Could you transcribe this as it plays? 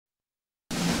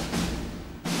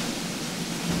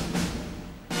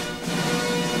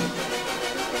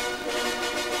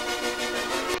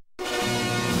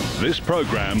This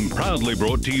program proudly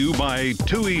brought to you by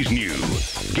Tooheys New.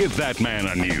 Give that man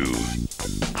a new.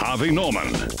 Harvey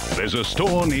Norman. There's a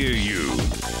store near you.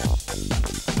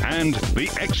 And the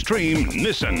Extreme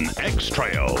Nissan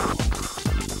X-Trail.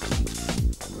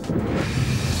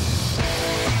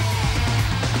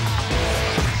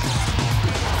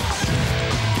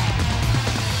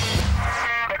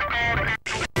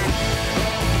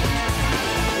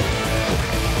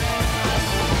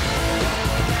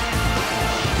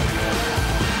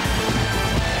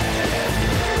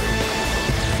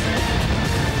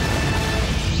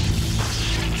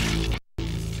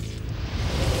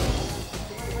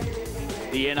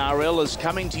 The NRL is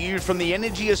coming to you from the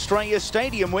EnergyAustralia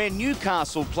Stadium, where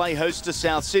Newcastle play host to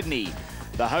South Sydney.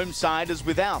 The home side is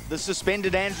without the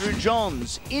suspended Andrew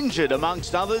Johns, injured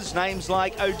amongst others, names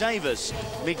like O'Davis,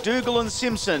 McDougall and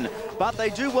Simpson. But they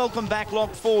do welcome back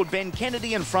locked forward Ben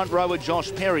Kennedy and front rower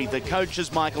Josh Perry. The coach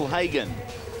is Michael Hagan.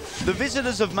 The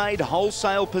visitors have made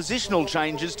wholesale positional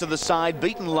changes to the side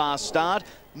beaten last start.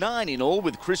 9 in all,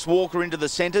 with Chris Walker into the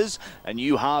centres. A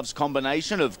new halves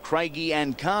combination of Craigie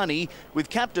and Carney, with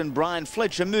captain Brian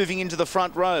Fletcher moving into the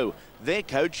front row. Their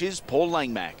coach is Paul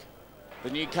Langmack. The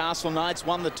Newcastle Knights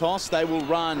won the toss. They will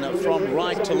run from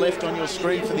right to left on your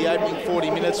screen for the opening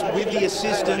 40 minutes with the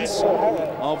assistance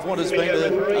of what has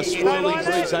been a swirling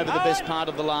breeze over the best part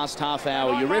of the last half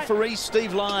hour. Your referee,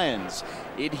 Steve Lyons.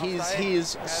 It is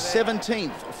his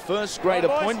 17th first grade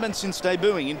appointment since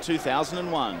debuting in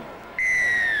 2001.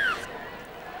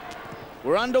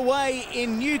 We're underway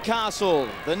in Newcastle.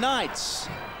 The Knights.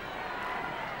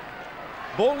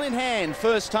 Ball in hand,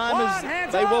 first timers.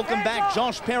 They welcome back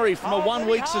Josh Perry from a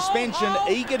one-week suspension,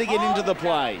 eager to get into the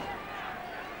play.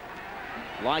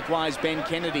 Likewise, Ben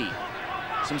Kennedy.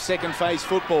 Some second phase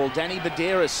football. Danny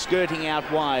Baderas skirting out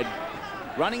wide.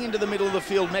 Running into the middle of the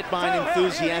field, met by an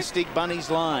enthusiastic Bunnies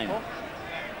line.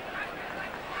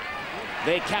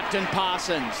 Their captain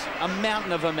Parsons, a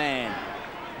mountain of a man,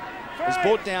 is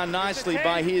brought down nicely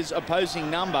by his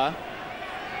opposing number.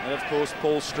 And of course,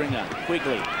 Paul Stringer.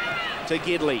 Quigley to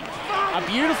Gidley. A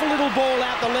beautiful little ball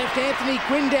out the left. Anthony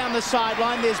Quinn down the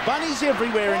sideline. There's Bunnies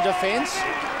everywhere in defence.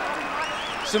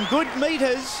 Some good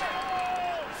meters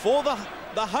for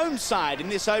the home side in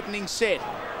this opening set.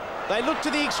 They look to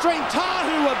the extreme.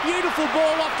 Tahu, a beautiful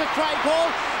ball off to Craig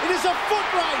Hall. It is a foot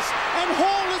race, and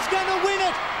Hall is going to win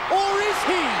it. Or is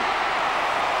he?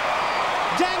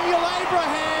 Daniel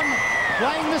Abraham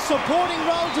playing the supporting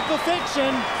role to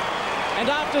perfection. And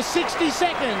after 60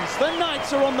 seconds, the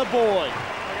Knights are on the board.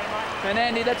 And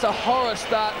Andy, that's a horror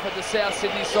start for the South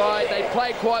Sydney side. They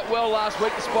played quite well last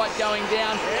week despite going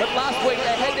down. But last week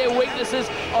they had their weaknesses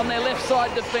on their left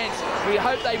side defence. We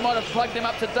hope they might have plugged them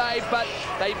up today, but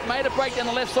they made a break down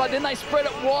the left side. Then they spread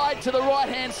it wide to the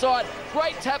right-hand side.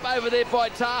 Great tap over there by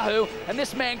Tahu. And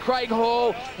this man, Craig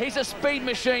Hall, he's a speed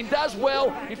machine, does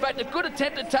well. In fact, a good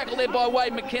attempted tackle there by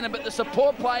Wade McKinnon, but the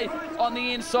support play on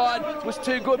the inside was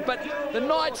too good. But the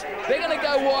Knights, they're going to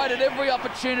go wide at every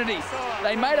opportunity.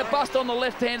 They made a bust on the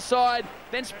left-hand side,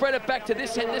 then spread it back to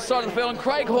this side of the field. And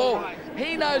Craig Hall,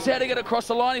 he knows how to get across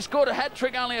the line. He scored a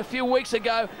hat-trick only a few weeks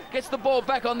ago. Gets the ball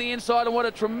back on the inside, and what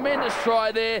a tremendous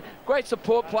try there. Great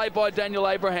support play by Daniel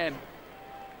Abraham.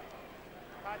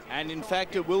 And in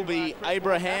fact, it will be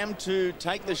Abraham to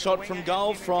take the shot from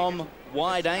goal from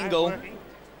wide angle.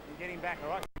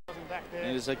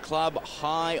 There's a club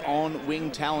high on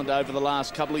wing talent over the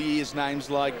last couple of years. Names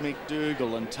like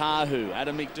McDougall and Tahu.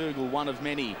 Adam McDougall, one of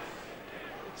many,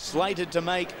 slated to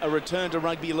make a return to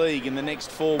rugby league in the next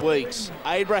 4 weeks.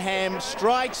 Abraham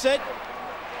strikes it,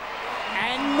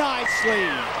 and nicely.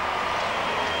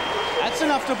 That's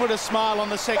enough to put a smile on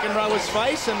the second rower's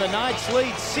face, and the Knights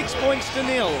lead 6 points to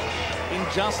 0 in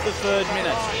just the 3rd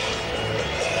minute.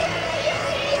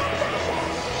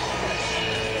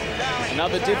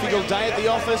 Another difficult day at the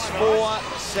office for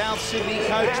South Sydney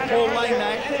coach Paul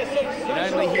Langmack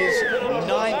in only his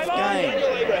 9th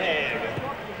game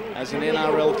as an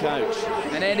NRL coach.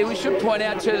 And Andy, we should point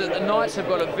out too that the Knights have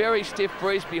got a very stiff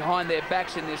breeze behind their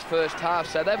backs in this first half,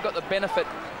 so they've got the benefit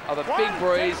of a big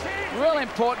breeze. Real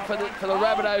important for the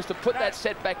Rabbitohs to put that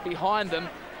setback behind them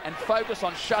and focus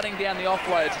on shutting down the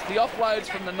offloads. It's the offloads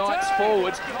from the Knights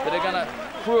forwards that are going to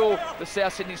fool the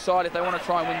South Sydney side if they want to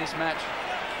try and win this match.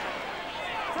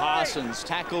 Parsons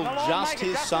tackled just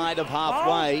his side of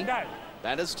halfway.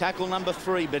 That is tackle number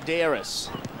 3, Baderas.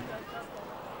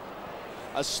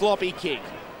 A sloppy kick.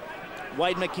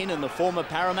 Wade McKinnon, the former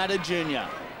Parramatta junior.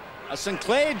 A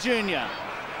Sinclair junior.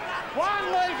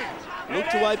 Look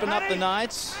to open up the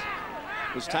Knights.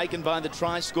 was taken by the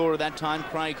try scorer that time,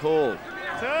 Craig Hall.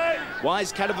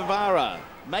 Wise Kadavara,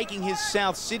 making his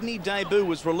South Sydney debut,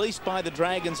 was released by the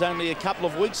Dragons only a couple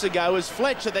of weeks ago as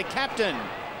Fletcher, the captain,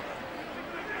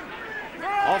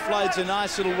 offloads a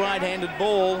nice little right-handed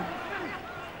ball.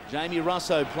 Jamie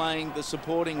Russo playing the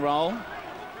supporting role.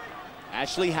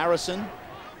 Ashley Harrison.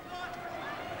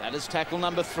 That is tackle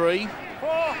number 3.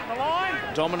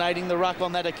 Dominating the ruck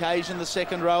on that occasion, the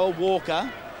second rower,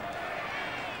 Walker.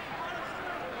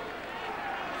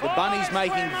 The Bunnies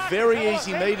making very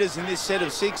easy metres in this set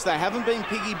of 6. They haven't been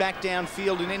piggybacked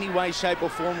downfield in any way, shape or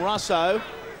form. Russo,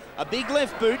 a big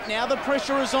left boot. Now the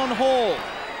pressure is on Hall.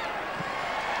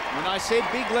 When I said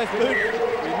big left boot,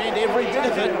 we meant every bit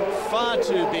of it. Far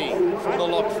too big from the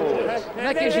lock forward. And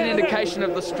that gives you an indication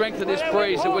of the strength of this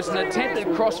breeze. It was an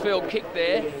attempted crossfield kick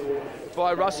there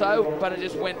by Russo, but it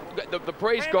just went, the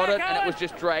breeze got it, and it was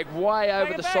just dragged way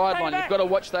over the sideline. You've got to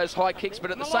watch those high kicks,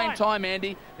 but at the same time,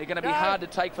 Andy, they're going to be hard to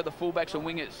take for the fullbacks and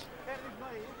wingers.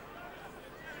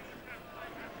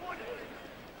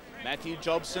 Matthew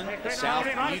Jobson, the South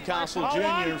Newcastle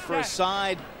junior, for a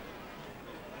side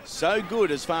so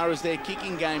good as far as their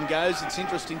kicking game goes. It's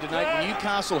interesting to note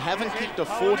Newcastle haven't kicked a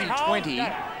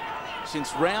 40-20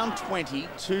 since round 20,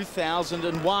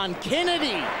 2001.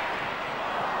 Kennedy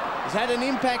has had an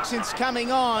impact since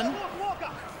coming on.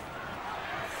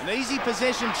 An easy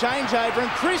possession changeover,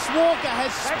 and Chris Walker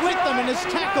has split them and is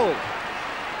tackled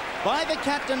by the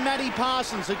captain, Matty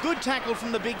Parsons. A good tackle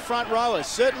from the big front rower,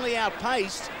 certainly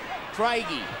outpaced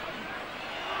Craigie.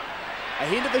 A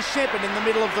hint of a shepherd in the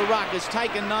middle of the ruck is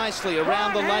taken nicely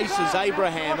around the laces.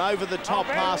 Abraham over the top,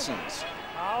 Parsons.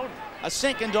 A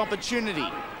second opportunity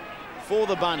for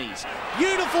the Bunnies.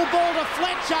 Beautiful ball to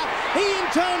Fletcher. He in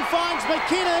turn finds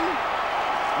McKinnon.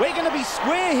 We're going to be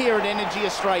square here at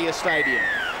EnergyAustralia Stadium.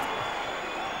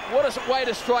 What a way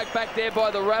to strike back there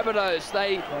by the Rabbitohs.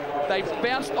 They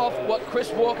bounced off what Chris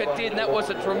Walker did, and that was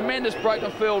a tremendous broken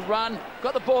field run.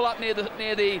 Got the ball up near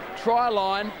the try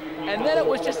line, and then it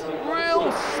was just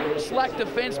real slack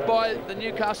defence by the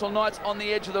Newcastle Knights on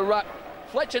the edge of the ruck.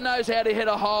 Fletcher knows how to hit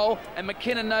a hole, and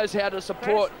McKinnon knows how to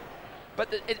support.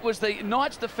 But it was the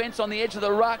Knights' defence on the edge of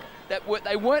the ruck that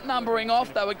they weren't numbering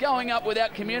off. They were going up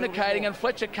without communicating, and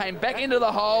Fletcher came back into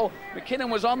the hole. McKinnon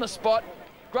was on the spot.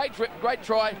 Great trip, great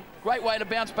try, great way to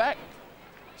bounce back.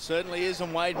 Certainly is,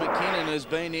 and Wade McKinnon has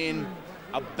been in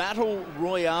a battle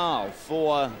royale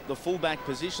for the fullback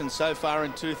position so far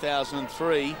in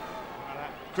 2003.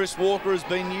 Chris Walker has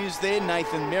been used there,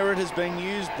 Nathan Merritt has been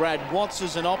used, Brad Watts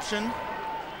is an option.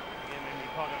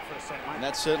 And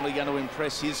that's certainly going to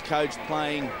impress his coach,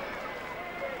 playing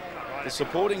the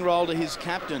supporting role to his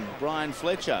captain, Brian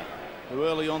Fletcher, who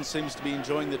early on seems to be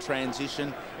enjoying the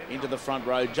transition into the front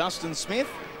row. Justin Smith,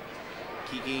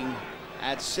 kicking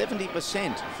at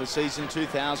 70% for season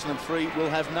 2003, will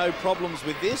have no problems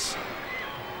with this.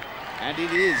 And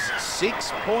it is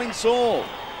 6 points all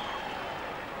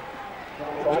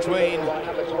between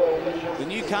the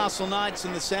Newcastle Knights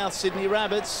and the South Sydney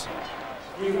Rabbits.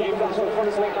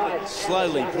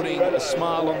 Slowly putting a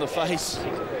smile on the face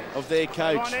of their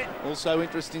coach. Also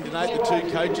interesting to note the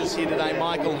two coaches here today,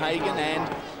 Michael Hagan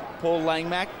and Paul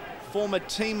Langmack, former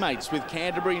teammates with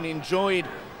Canterbury and enjoyed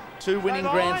 2 winning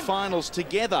grand finals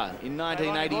together in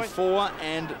 1984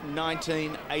 and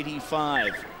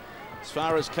 1985. As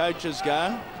far as coaches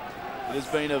go, it has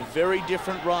been a very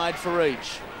different ride for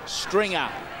each. Stringer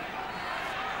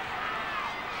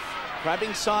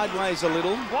crabbing sideways a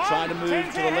little, trying to move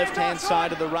to the left-hand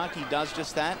side of the ruck. He does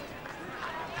just that.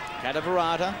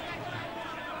 Kadavarata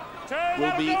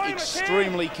will be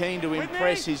extremely keen to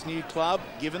impress his new club,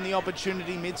 given the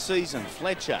opportunity mid-season.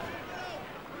 Fletcher,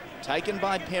 taken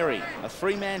by Perry. A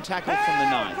 3-man tackle from the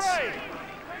Knights.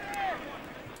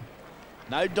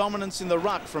 No dominance in the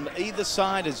ruck from either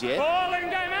side as yet.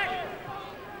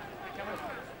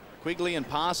 Quigley and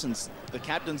Parsons, the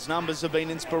captain's numbers have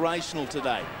been inspirational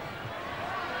today.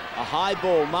 A high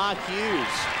ball, Mark Hughes.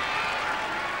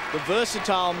 The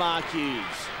versatile Mark Hughes.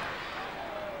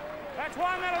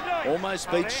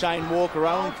 Almost beats Shane Walker.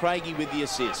 Owen Craigie with the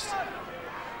assist.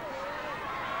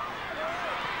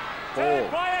 Ball.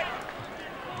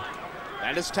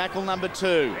 That is tackle number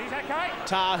 2.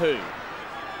 Tahu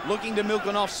looking to milk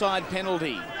an offside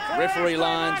penalty. Referee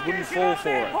Lyons wouldn't fall for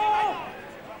it.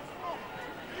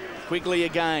 Quigley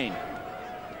again.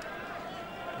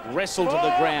 Wrestled to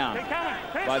the ground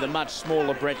by the much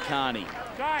smaller Brett Carney.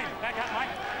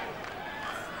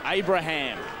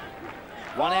 Abraham.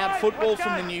 One out football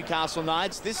from the Newcastle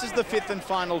Knights. This is the 5th and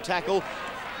final tackle.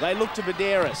 They look to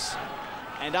Baderis,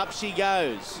 and up she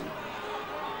goes.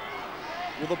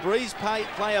 Will the breeze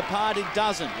play a part? It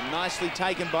doesn't. And nicely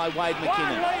taken by Wade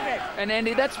McKinnon. And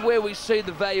Andy, that's where we see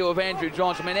the value of Andrew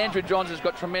Johns. I mean, Andrew Johns has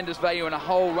got tremendous value in a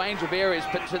whole range of areas,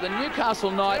 but to the Newcastle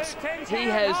Knights, he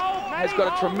has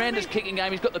got a tremendous kicking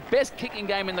game. He's got the best kicking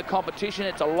game in the competition.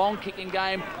 It's a long kicking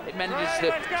game. It manages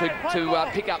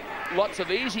to pick up lots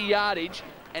of easy yardage.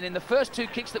 And in the first 2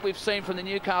 kicks that we've seen from the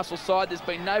Newcastle side, there's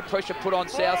been no pressure put on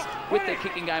South with their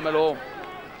kicking game at all.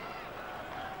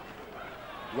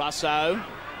 Russo,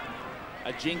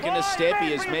 a jink and a step.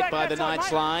 He is met by the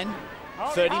Knights line.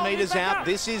 30 metres out.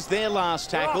 This is their last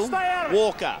tackle.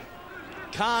 Walker.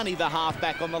 Carney, the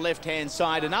halfback on the left-hand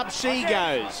side, and up she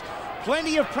goes.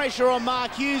 Plenty of pressure on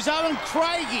Mark Hughes. Owen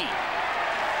Craigie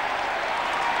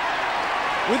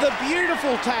with a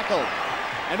beautiful tackle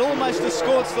and almost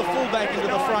escorts the fullback into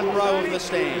the front row of the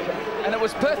stand. And it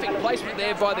was perfect placement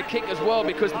there by the kick as well,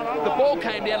 because the ball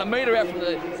came down a metre out from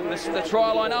the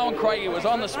try line. Owen Craigie was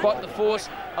on the spot to force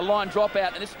a line drop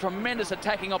out, and it's a tremendous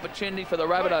attacking opportunity for the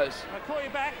Rabbitohs. I call you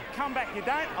back, come back. You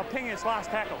don't, I'll ping this last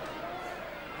tackle.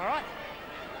 All right?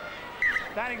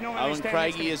 Don't ignore me. Owen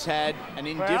Craigie has had an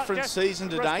indifferent season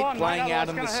to date, playing out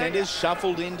in the centres,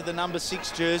 shuffled into the number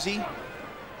 6 jersey,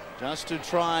 just to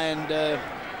try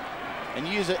and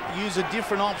use a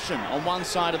different option on one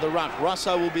side of the ruck.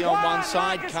 Russo will be on one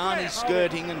side, Carney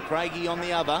skirting and Craigie on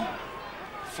the other.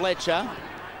 Fletcher,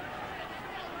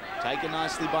 taken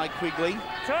nicely by Quigley.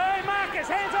 Marcus,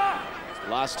 hands off.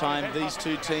 Last time these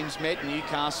two teams met,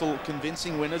 Newcastle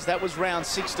convincing winners. That was round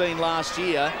 16 last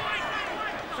year.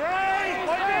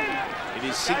 It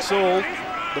is 6-all.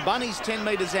 The Bunnies 10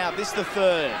 metres out. This the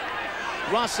third.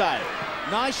 Russo,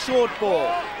 nice short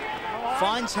ball.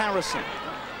 Finds Harrison.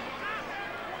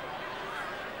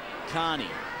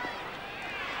 Carney.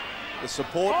 The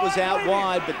support was out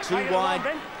wide, but too wide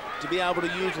to be able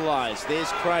to utilise.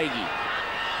 There's Craigie.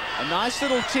 A nice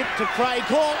little tip to Craig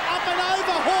Hall. Up and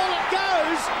over, Hall it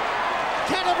goes.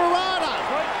 Catavarata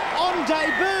on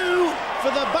debut for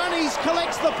the Bunnies,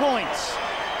 collects the points.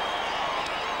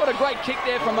 What a great kick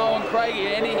there from Owen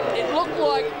Craigie, and it looked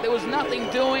like there was nothing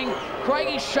doing.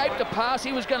 Craigie shaped a pass.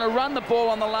 He was going to run the ball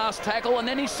on the last tackle, and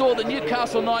then he saw the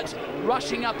Newcastle Knights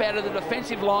rushing up out of the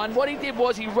defensive line. What he did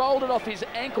was he rolled it off his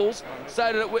ankles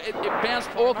so that it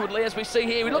bounced awkwardly, as we see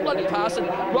here. He looked like he passed it,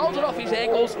 rolled it off his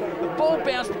ankles. The ball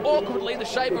bounced awkwardly, the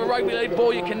shape of a rugby league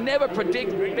ball you can never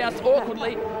predict. It bounced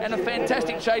awkwardly, and a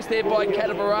fantastic chase there by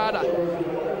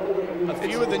Catavarata. A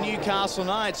few of the Newcastle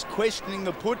Knights questioning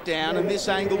the put down, and this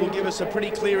angle will give us a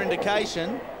pretty clear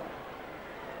indication.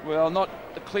 Well, not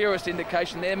the clearest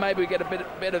indication there. Maybe we get a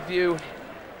better view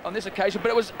on this occasion, but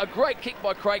it was a great kick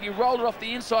by Craig. He rolled it off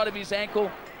the inside of his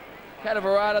ankle.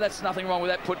 Catavarata, that's nothing wrong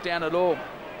with that put down at all.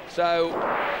 So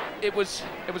it was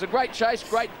a great chase,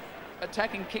 great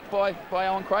attacking kick by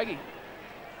Owen Craigie.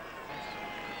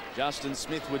 Justin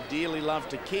Smith would dearly love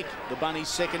to kick the Bunnies'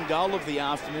 second goal of the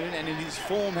afternoon, and his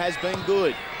form has been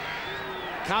good.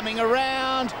 Coming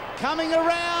around,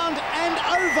 and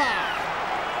over.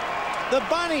 The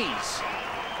Bunnies,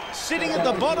 sitting at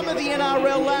the bottom of the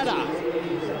NRL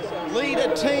ladder, lead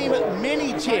a team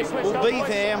many tip will be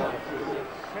there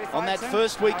on that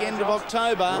first weekend of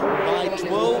October by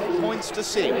 12 points to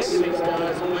 6.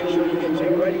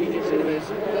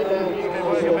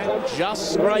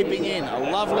 Just scraping in,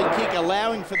 a lovely kick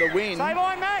allowing for the win.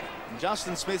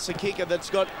 Justin Smith's a kicker that's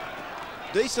got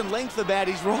decent length about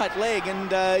his right leg,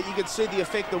 and you could see the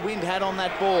effect the wind had on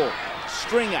that ball.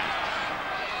 Stringer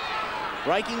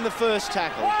breaking the first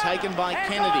tackle, taken by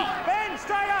Kennedy. Ben,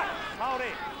 straight up. Hold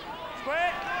it.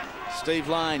 Square. Steve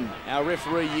Lane, our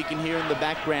referee, you can hear in the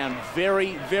background,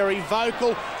 very, very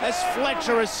vocal as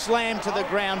Fletcher is slammed to the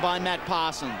ground by Matt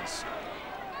Parsons.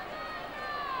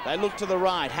 They look to the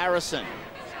right, Harrison.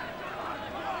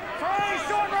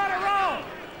 Short right,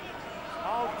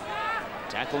 roll.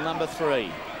 Tackle number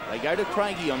 3. They go to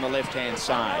Craigie on the left-hand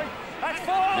side.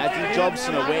 Matthew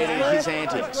Jobson aware of his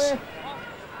antics.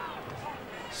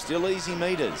 Still easy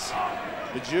metres.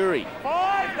 The jury.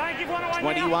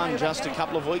 21, just a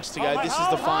couple of weeks to go. This is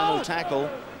the final tackle.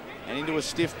 And into a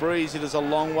stiff breeze, it is a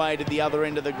long way to the other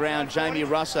end of the ground. Jamie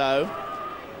Russo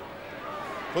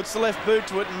puts the left boot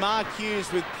to it, and Mark Hughes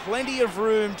with plenty of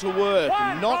room to work.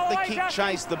 Not the kick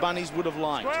chase the Bunnies would have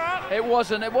liked. It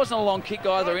wasn't a long kick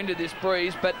either into this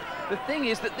breeze, but the thing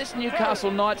is that this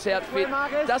Newcastle Knights outfit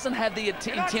doesn't have the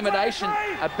intimidation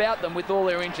about them with all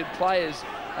their injured players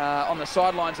on the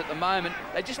sidelines at the moment.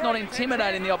 They're just not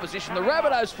intimidating the opposition. The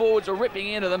Rabbitohs forwards are ripping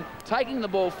into them, taking the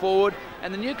ball forward,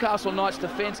 and the Newcastle Knights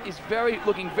defence is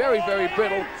looking very, very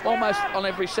brittle, almost on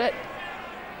every set.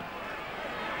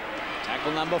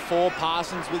 Tackle number 4,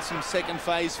 Parsons with some second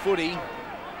phase footy. Here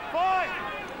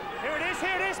it is.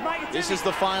 here it is, mate. This is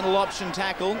the final option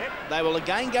tackle. They will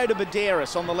again go to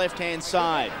Badeiros on the left-hand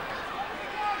side.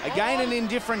 Again, an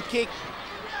indifferent kick.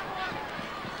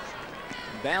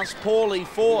 Bounced poorly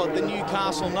for the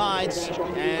Newcastle Knights,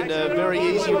 and a very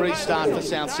easy restart for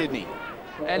South Sydney.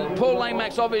 And Paul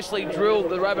Langmack's obviously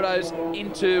drilled the Rabbitohs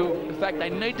into the fact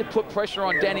they need to put pressure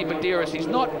on Danny Badeiros. He's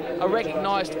not a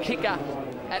recognised kicker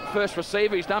at first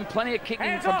receiver. He's done plenty of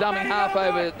kicking from dummy half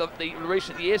over the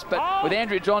recent years, but with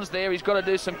Andrew Johns there, he's got to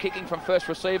do some kicking from first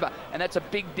receiver, and that's a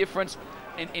big difference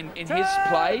in his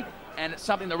play, and it's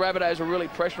something the Rabbitohs are really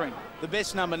pressuring. The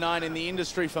best number 9 in the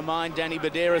industry for mine, Danny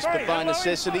Badeiros, but by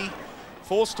necessity,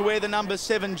 forced to wear the number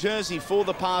 7 jersey for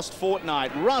the past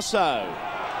fortnight. Russo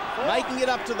making it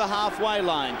up to the halfway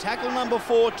line. Tackle number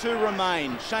 4 to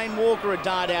remain. Shane Walker a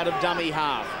dart out of dummy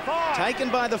half. Taken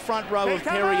by the front row of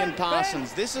Perry and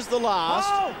Parsons. This is the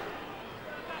last.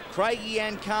 Craigie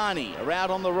and Carney are out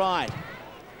on the right.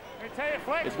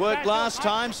 It worked last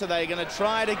time, so they're going to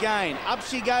try it again. Up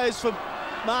she goes for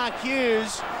Mark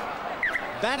Hughes.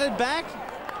 Batted back?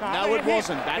 No, it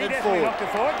wasn't. Batted forward.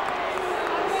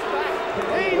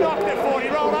 He knocked it forward. He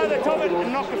rolled over the top of it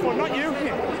and knocked it forward. Not you.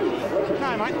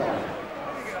 No, mate.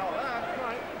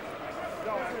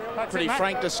 Pretty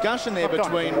frank discussion there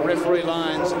between referee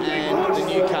Lyons and the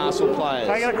Newcastle players.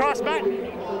 Take it across, Matt.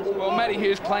 Well, Matty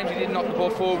Hughes claims he didn't knock the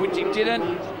ball forward, which he didn't,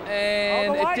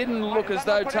 and it didn't look as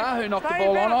though Tahu knocked the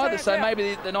ball on either, so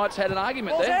maybe the Knights had an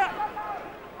argument there.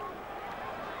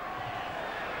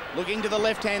 Looking to the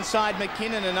left-hand side,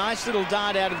 McKinnon, a nice little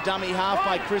dart out of dummy half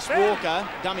by Chris Walker.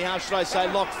 Dummy half, should I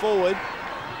say, locked forward.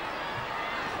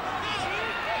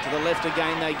 To the left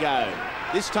again they go.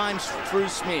 This time through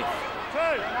Smith.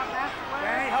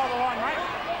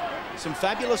 Some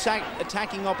fabulous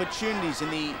attacking opportunities in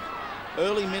the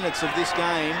early minutes of this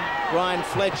game. Brian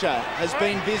Fletcher has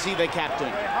been busy, the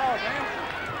captain.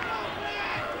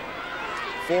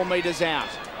 4 metres out.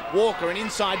 Walker, an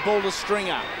inside ball to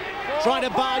Stringer. Trying to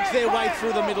barge their way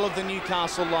through the middle of the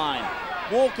Newcastle line.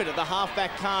 Walker to the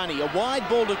halfback Carney. A wide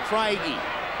ball to Craigie.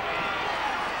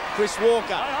 Chris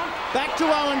Walker. Back to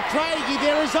Owen Craigie.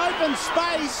 There is open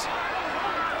space.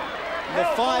 The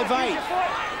 5'8".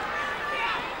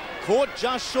 Caught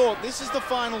just short. This is the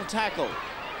final tackle.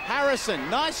 Harrison,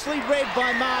 nicely read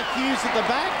by Mark Hughes at the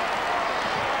back.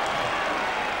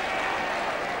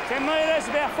 10 metres,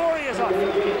 about 4 years off.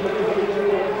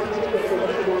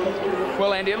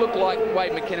 Well, Andy, it looked like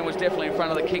Wade McKinnon was definitely in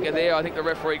front of the kicker there. I think the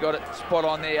referee got it spot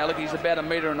on there. Look, he's about 1.5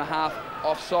 metres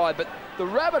offside. But the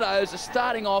Rabbitohs are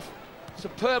starting off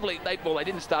superbly. They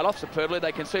didn't start off superbly.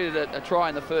 They conceded a try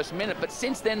in the first minute. But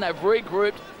since then, they've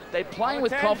regrouped. They're playing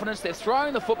with confidence. They're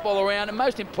throwing the football around. And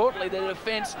most importantly, their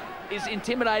defence is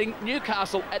intimidating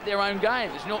Newcastle at their own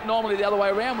game. It's not normally the other way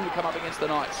around when you come up against the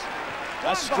Knights.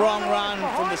 A strong run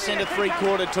from the centre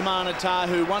three-quarter Tamana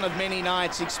Tahu, one of many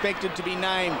Knights expected to be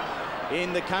named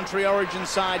in the country origin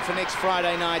side for next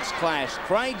Friday night's clash.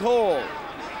 Craig Hall,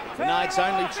 the Knights'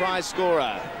 only try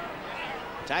scorer.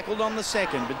 Tackled on the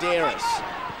second, Badeiros.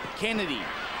 Kennedy,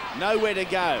 nowhere to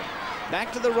go.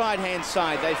 Back to the right-hand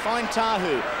side, they find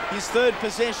Tahu, his 3rd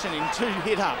possession in 2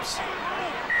 hit-ups.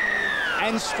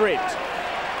 And stripped.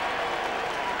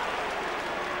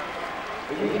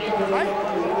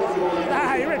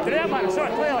 Nah, he ripped it out, mate. I saw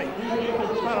it clearly.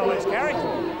 Not a loose carry.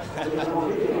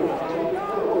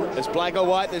 It's black or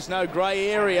white, there's no grey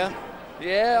area.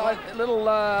 Yeah,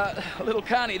 little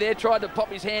Carney there tried to pop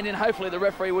his hand in. Hopefully the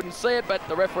referee wouldn't see it, but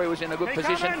the referee was in a good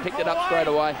position, picked it up straight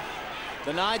away.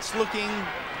 The Knights looking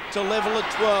to level at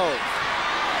 12.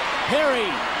 Perry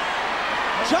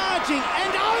charging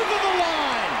and over the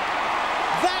line.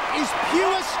 That is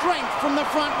pure strength from the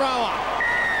front rower.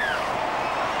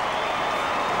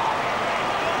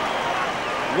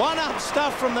 One-up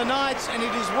stuff from the Knights, and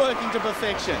it is working to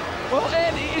perfection. Well,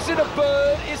 Andy, is it a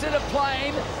bird? Is it a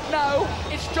plane? No,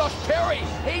 it's Josh Perry.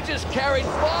 He just carried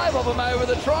 5 of them over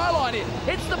the try line here.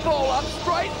 Hits the ball up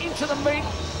straight into the meat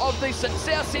of the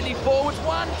South Sydney forwards.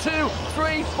 1, 2,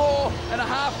 3, 4 and a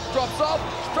half. Drops off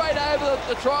straight over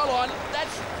the try line.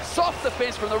 That's soft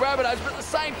defence from the Rabbitohs, but at the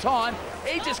same time,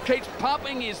 he just keeps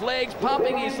pumping his legs,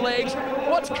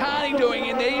 What's Carney doing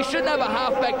in there? You shouldn't have a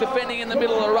halfback defending in the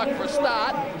middle of the ruck for a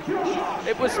start.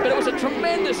 It was a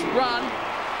tremendous run,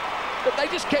 but they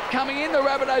just kept coming in. The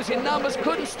Rabbitohs in numbers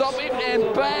couldn't stop him,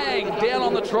 and bang, down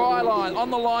on the try line, on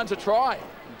the line to try.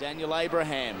 Daniel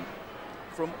Abraham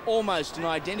from almost an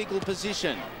identical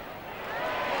position.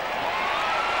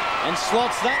 And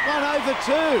slots that one over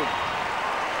too.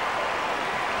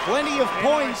 Plenty of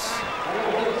points.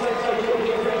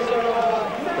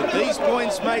 But these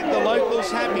points make the locals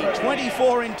happy.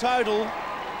 24 in total.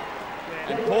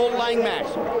 And Paul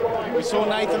Langmack. We saw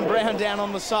Nathan Brown down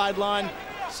on the sideline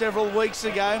several weeks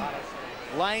ago,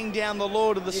 laying down the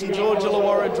law to the St George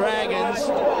Illawarra Dragons.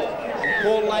 And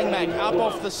Paul Langmack up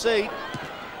off the seat.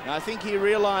 And I think he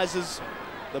realises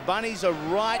the Bunnies are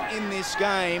right in this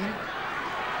game.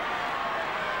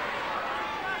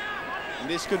 And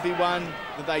this could be one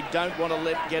that they don't want to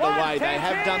let get away. They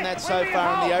have done that so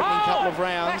far in the opening couple of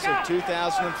rounds of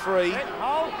 2003.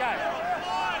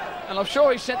 And I'm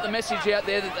sure he sent the message out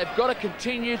there that they've got to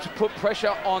continue to put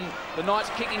pressure on the Knights'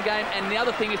 kicking game. And the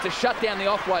other thing is to shut down the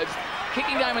offloads.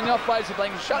 Kicking game and the offloads, if they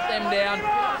can shut them down,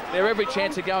 they're every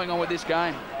chance of going on with this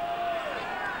game.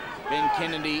 Ben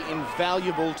Kennedy,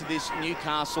 invaluable to this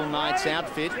Newcastle Knights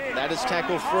outfit. That is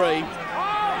tackle 3.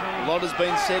 A lot has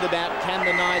been said about can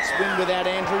the Knights win without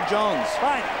Andrew Johns.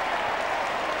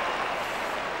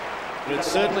 But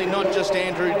it's certainly not just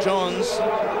Andrew Johns.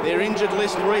 Their injured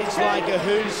list reads like a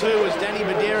who's who as Danny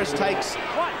Medeiros takes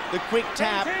the quick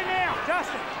tap.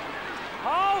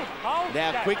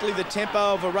 Now quickly the tempo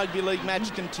of a rugby league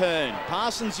match can turn.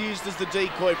 Parsons used as the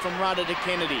decoy from Rudder to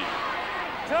Kennedy.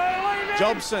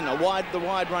 Jobson, the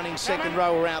wide running second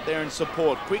rower out there in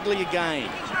support. Quigley again.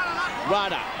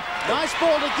 Rudder. Nice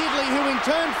ball to Gidley, who in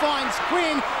turn finds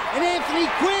Quinn, and Anthony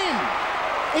Quinn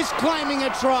is claiming a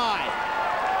try.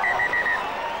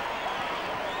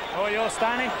 Oh, you're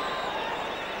standing.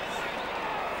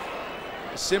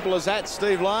 As simple as that,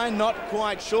 Steve Lyon, not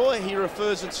quite sure. He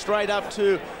refers it straight up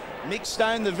to Mick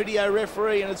Stone, the video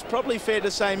referee, and it's probably fair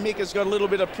to say Mick has got a little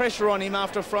bit of pressure on him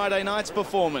after Friday night's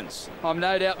performance. I'm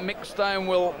no doubt Mick Stone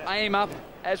will aim up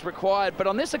as required, but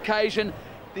on this occasion,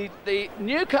 the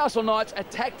Newcastle Knights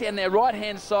attack down their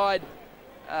right-hand side,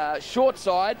 short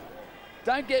side.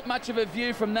 Don't get much of a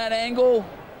view from that angle.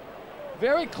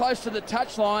 Very close to the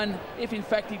touchline, if in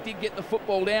fact he did get the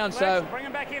football down, so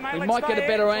we might get a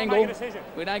better angle.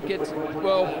 We don't get,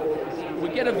 well, we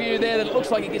get a view there that it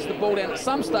looks like he gets the ball down at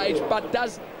some stage, but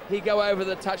does he go over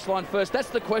the touchline first? That's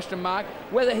the question mark,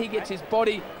 whether he gets his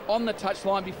body on the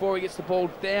touchline before he gets the ball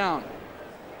down.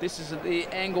 This is the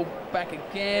angle back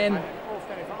again.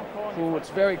 Oh, it's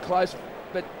very close,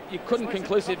 but you couldn't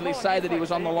conclusively say that he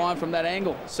was on the line from that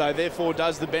angle. So therefore,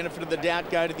 does the benefit of the doubt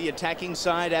go to the attacking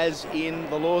side as in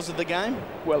the laws of the game?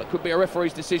 Well, it could be a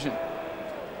referee's decision.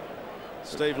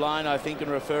 Steve Lyon, I think, in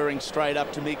referring straight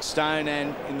up to Mick Stone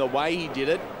and in the way he did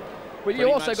it, but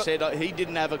you also said he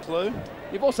didn't have a clue.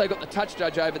 You've also got the touch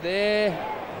judge over there.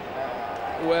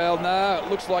 Well, no, it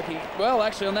looks like he, well,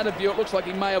 actually on that view, it looks like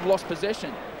he may have lost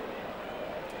possession.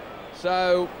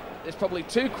 So there's probably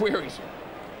two queries.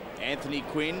 Anthony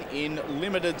Quinn in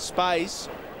limited space,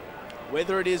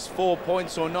 whether it is 4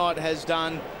 points or not, has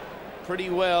done pretty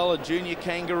well. A junior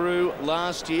kangaroo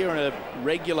last year and a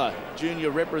regular junior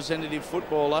representative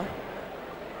footballer.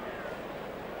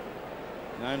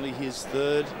 And only his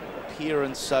third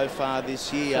appearance so far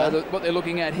this year. So what they're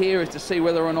looking at here is to see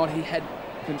whether or not he had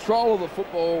control of the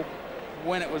football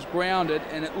when it was grounded,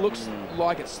 and it looks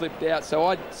like it slipped out. So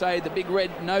I'd say the big red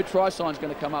no try sign is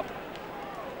going to come up.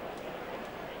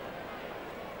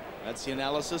 That's the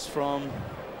analysis from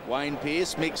Wayne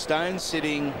Pearce. Mick Stone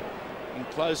sitting in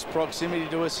close proximity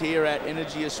to us here at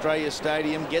EnergyAustralia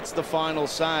Stadium gets the final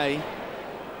say.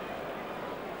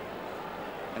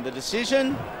 And the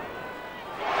decision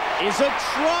is a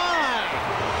try.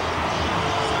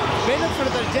 Benefit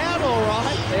of the doubt, all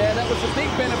right. Yeah, that was a big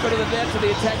benefit of the doubt to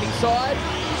the attacking side.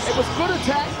 It was good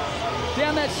attack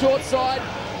down that short side.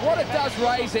 What it does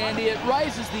raise, Andy, it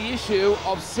raises the issue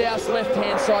of South's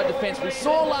left-hand side defence. We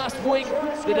saw last week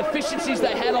the deficiencies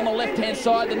they had on the left-hand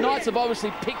side. The Knights have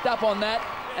obviously picked up on that,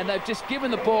 and they've just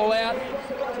given the ball out.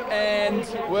 And,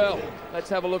 well, let's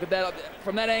have a look at that.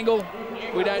 From that angle,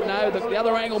 we don't know. The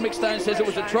other angle, Mick Stone says it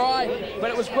was a try,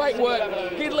 but it was great work.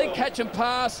 Gidley, catch and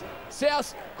pass.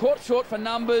 South caught short for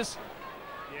numbers.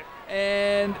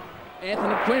 And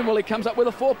Anthony Quinn, well, he comes up with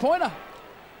a 4-pointer.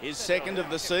 His second of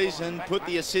the season, put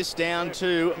the assist down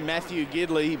to Matthew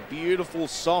Gidley. Beautiful,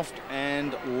 soft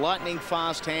and lightning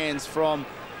fast hands from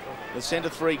the centre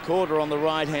three-quarter on the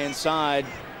right-hand side.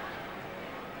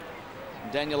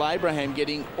 Daniel Abraham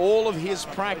getting all of his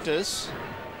practice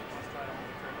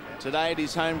today at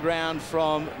his home ground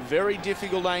from very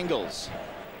difficult angles.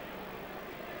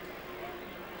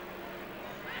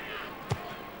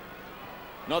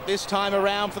 Not this time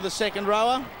around for the second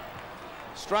rower.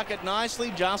 Struck it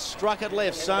nicely, just struck it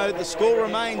left. So the score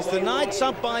remains the Knights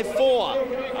up by 4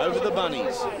 over the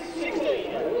Bunnies.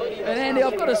 And Andy,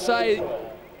 I've got to say,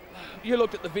 you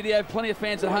looked at the video, plenty of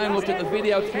fans at home looked at the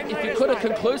video. If you could have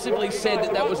conclusively said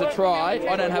that that was a try,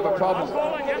 I don't have a problem.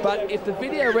 But if the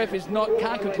video ref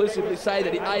can't conclusively say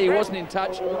that A, he wasn't in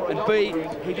touch, and B,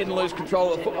 he didn't lose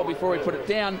control of the football before he put it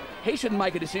down, he shouldn't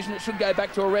make a decision. It should go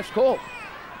back to a ref's call.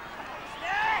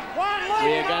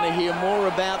 We are going to hear more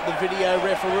about the video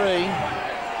referee.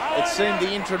 It seemed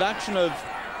the introduction of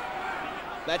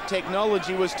that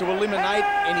technology was to eliminate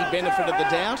any benefit of the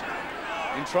doubt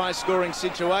in try-scoring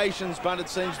situations, but it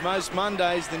seems most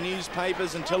Mondays the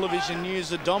newspapers and television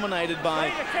news are dominated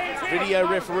by video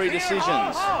referee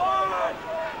decisions.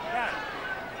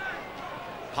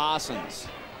 Parsons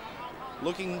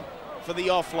looking for the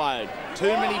offload.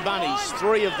 Too many bunnies,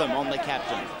 3 of them on the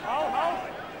captain.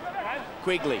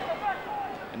 Quigley,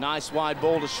 a nice wide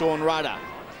ball to Sean Rudder.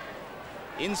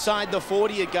 Inside the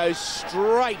 40, it goes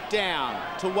straight down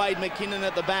to Wade McKinnon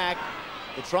at the back.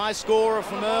 The try scorer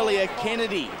from earlier,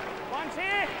 Kennedy,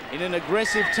 in an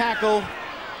aggressive tackle.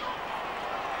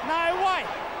 No way.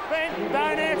 Ben,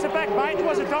 don't answer back, mate. It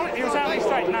wasn't dominant. He was only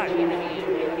straight. No.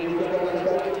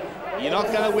 You're not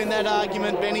going to win that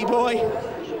argument, Benny boy.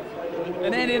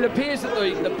 And Andy, it appears that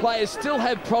the players still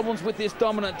have problems with this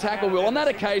dominant tackle rule. On that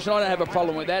occasion, I don't have a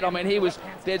problem with that. I mean, he was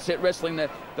dead set wrestling the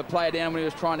player down when he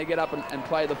was trying to get up and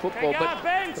play the football. But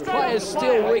the players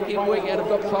still, week in, week out, have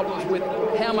got problems with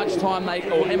how much time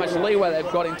or how much leeway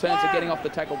they've got in terms of getting off the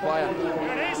tackle player.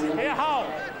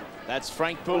 That's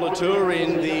Frank Pulatur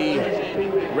in the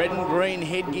red and green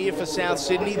headgear for South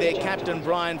Sydney. Their captain,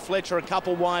 Brian Fletcher, a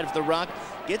couple wide of the ruck.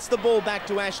 Gets the ball back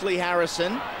to Ashley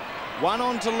Harrison. One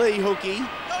on to Lee Hookey,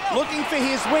 looking for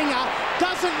his winger,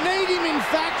 doesn't need him in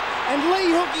fact, and Lee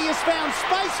Hookey has found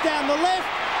space down the left,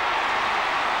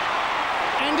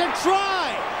 and a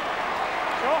try.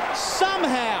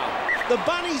 Somehow, the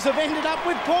Bunnies have ended up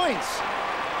with points.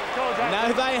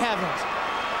 No, they haven't.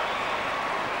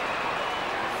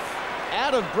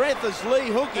 Out of breath is Lee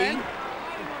Hookey.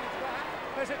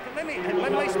 Let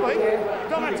me speak.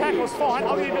 Dominant tackle's fine.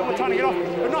 I'll give you a bit more time to get off,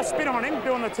 but not spin on him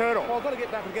doing the turtle. Well, I've got to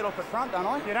get back and get off at front, don't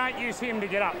I? You don't use him to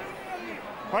get up.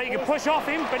 Right, you can push off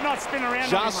him, but not spin around.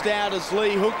 Just out as Lee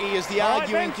Hookey as the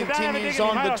arguing continues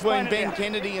on between Ben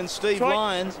Kennedy and Steve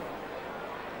Lyons.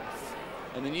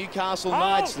 And the Newcastle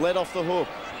Knights let off the hook.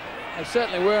 They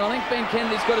certainly were, and I think Ben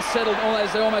Kennedy's got to settle, although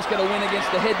they almost got a win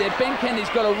against the head there. Ben Kennedy's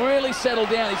got to really settle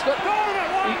down.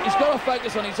 He's got to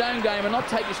focus on his own game and not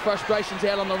take his frustrations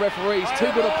out on the referee. He's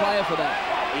too good a player for that.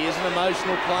 He is an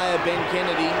emotional player, Ben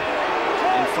Kennedy,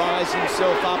 and fires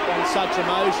himself up on such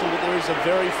emotion, but there is a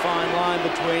very fine line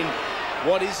between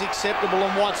what is acceptable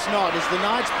and what's not. As the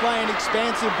Knights play an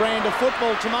expansive brand of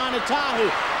football, Tamana Tahu,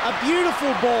 a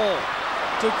beautiful ball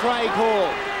to Craig Hall.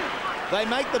 They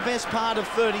make the best part of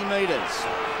 30 metres.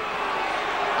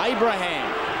 Abraham.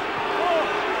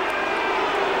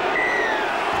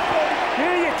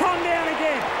 Here you come down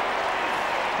again.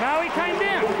 No, he came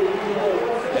down.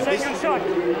 Second shot.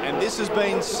 And this has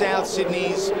been South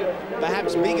Sydney's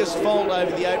perhaps biggest fault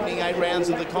over the opening 8 rounds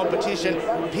of the competition,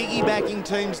 piggybacking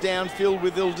teams downfield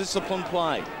with ill-disciplined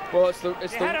play. Well, it's the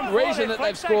reason that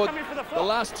they've scored the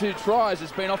last 2 tries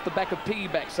has been off the back of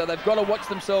piggyback, so they've got to watch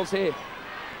themselves here.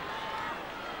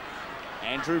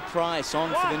 Andrew Price on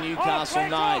for the Newcastle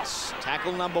Knights.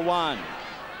 Tackle number 1.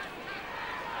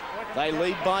 They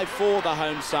lead by 4, the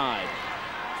home side.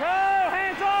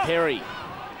 Hands off. Perry.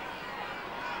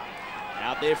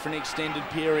 Out there for an extended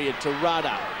period to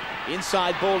Rudder.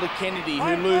 Inside ball to Kennedy,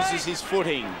 who loses his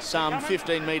footing some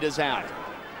 15 metres out.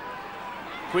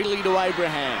 Quigley to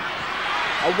Abraham.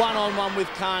 A one-on-one with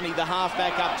Carney, the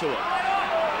halfback up to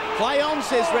it. Play on,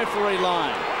 says referee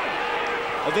Lyon.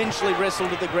 Eventually wrestled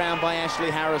to the ground by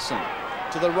Ashley Harrison.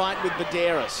 To the right with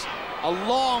Badeiras. A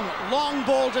long, long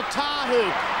ball to Tahu.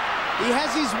 He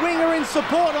has his winger in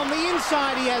support. On the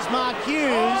inside, he has Mark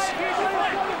Hughes.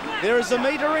 There is a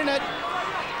metre in it.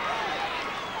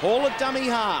 Ball at dummy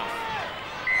half.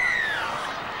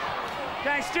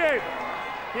 Okay, Stu.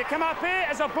 You come up here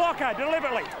as a blocker,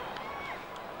 deliberately.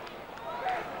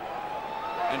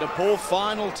 And a poor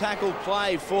final tackle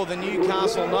play for the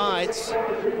Newcastle Knights.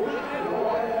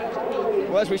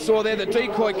 Well, as we saw there, the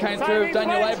decoy came through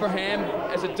Daniel Abraham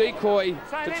as a decoy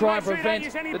to try and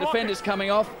prevent the defenders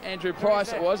coming off. Andrew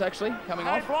Price, it was actually, coming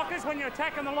off. Blockers when you're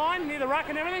attacking the line, near the ruck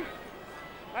and everything.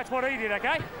 That's what he did,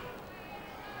 okay?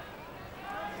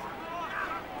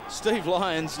 Steve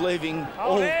Lyons leaving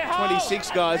all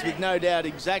 26 guys with no doubt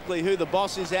exactly who the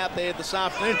boss is out there this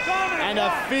afternoon. And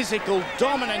a physical,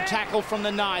 dominant tackle from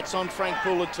the Knights on Frank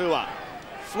Pulatur.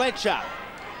 Fletcher.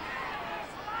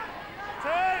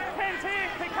 Pens here,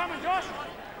 keep coming, Josh.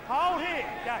 Hold here,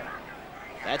 go.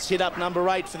 That's hit up number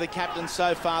 8 for the captain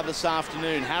so far this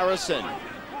afternoon, Harrison.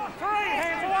 3,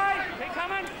 hands away, keep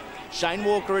coming. Shane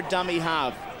Walker at dummy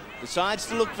half. Decides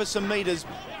to look for some metres.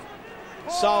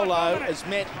 Solo is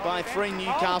met by 3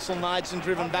 Newcastle Knights and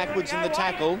driven backwards in the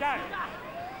tackle.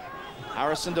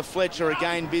 Harrison to Fletcher,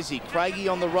 again busy. Craigie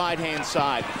on the right-hand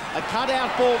side. A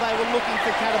cut-out ball, they were looking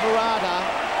for Catabarata.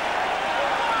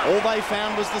 All they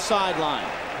found was the sideline.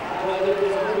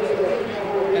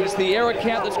 And it's the error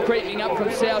count that's creeping up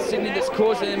from South Sydney that's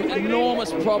causing them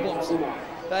enormous problems.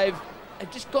 They've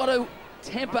just got to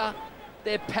temper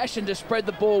their passion to spread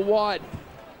the ball wide.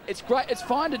 It's great. It's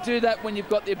fine to do that when you've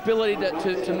got the ability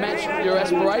to match your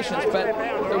aspirations, but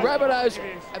the Rabbitohs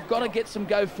have got to get some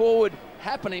go forward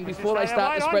happening before they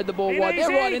start to spread the ball wide. They're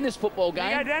right in this football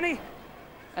game,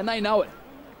 and they know it.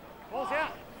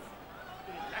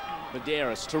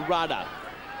 Medeiros to Rudder.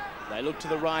 They look to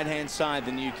the right-hand side,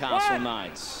 the Newcastle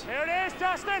Knights. Here it is,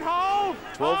 Justin, hold!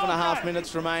 12.5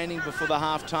 minutes remaining before the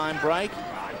half-time break.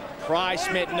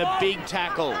 Price met in a big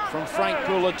tackle from Frank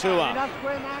Pulatua.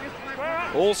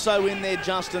 Also in there,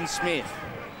 Justin Smith.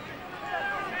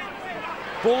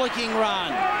 Bullocking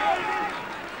run.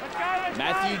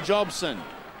 Matthew Jobson.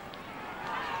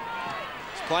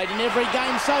 He's played in every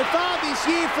game so far this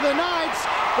year for the Knights,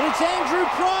 but it's Andrew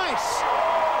Price.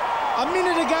 A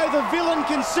minute ago, the villain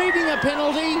conceding a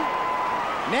penalty,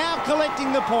 now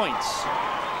collecting the points.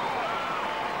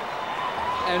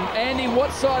 And Andy,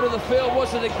 what side of the field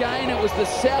was it again? It was the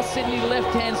South Sydney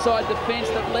left-hand side defence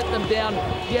that let them down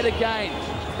yet again.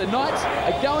 The Knights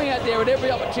are going out there at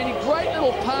every opportunity. Great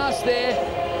little pass there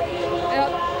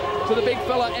out to the big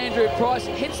fella, Andrew Price.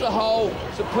 Hits the hole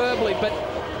superbly, but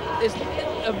there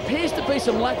appears to be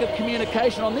some lack of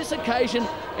communication. On this occasion,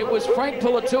 it was Frank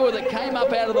Pulatua that came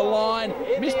up out of the line,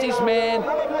 missed his man,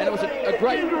 and it was a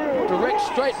great direct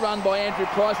straight run by Andrew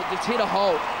Price that just hit a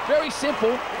hole. Very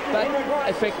simple, but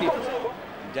effective.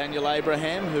 Daniel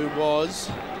Abraham, who was,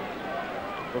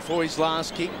 before his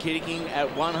last kick, kicking at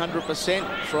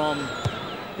 100% from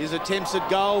his attempts at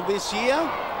goal this year.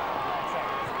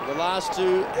 The last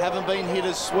 2 haven't been hit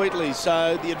as sweetly,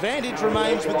 so the advantage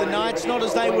remains with the Knights, not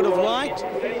as they would have liked,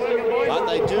 but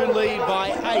they do lead by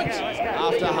 8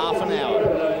 after half an hour.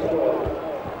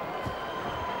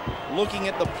 Looking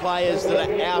at the players that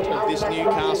are out of this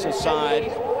Newcastle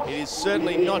side, it is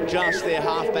certainly not just their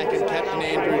halfback and captain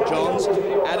Andrew Johns,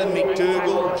 Adam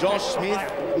McDougall, Josh Smith,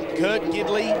 Kurt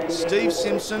Gidley, Steve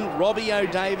Simpson, Robbie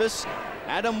O'Davis,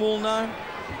 Adam Woolnough.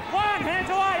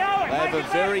 They have a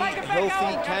very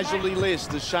healthy casualty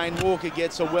list as Shane Walker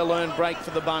gets a well-earned break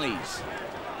for the Bunnies.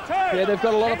 Yeah, they've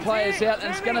got a lot of players out, and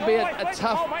it's going to be a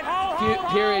tough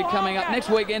period coming up. Next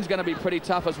weekend's going to be pretty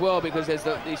tough as well, because there's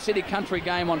the City Country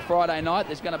game on Friday night.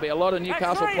 There's going to be a lot of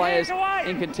Newcastle players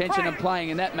in contention and playing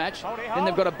in that match. Then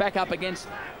they've got to back up against,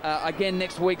 again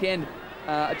next weekend,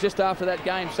 just after that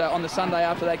game, so on the Sunday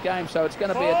after that game. So it's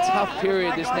going to be a tough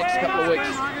period this next couple of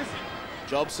weeks.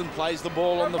 Jobson plays the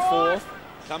ball on the 4th.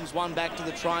 Comes one back to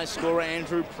the try scorer,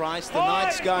 Andrew Price. The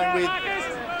Knights going with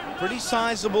pretty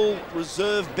sizable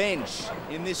reserve bench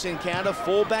in this encounter.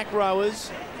 4 back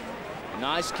rowers.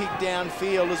 Nice kick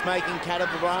downfield is making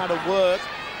Catabarata work.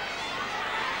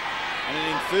 And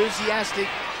an enthusiastic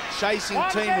chasing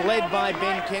team led by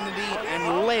Ben Kennedy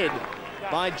and led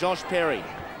by Josh Perry.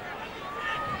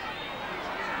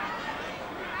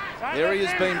 There he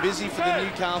has been busy for the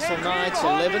Newcastle Knights.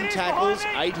 11 tackles,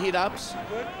 8 hit-ups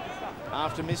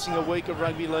after missing a week of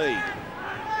rugby league.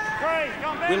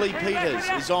 Willie Peters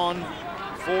is on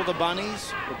for the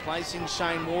Bunnies, replacing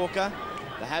Shane Walker.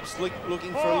 Perhaps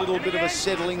looking for a little bit of a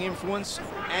settling influence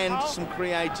and some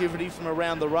creativity from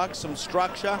around the ruck, some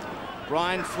structure.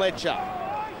 Brian Fletcher.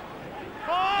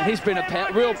 And he's been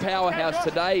a real powerhouse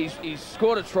today. He's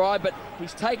scored a try, but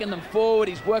he's taken them forward.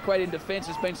 His work rate in defence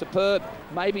has been superb.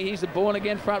 Maybe he's a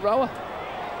born-again front rower.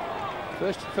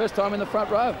 First time in the front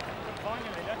row.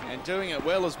 And doing it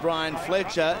well is Brian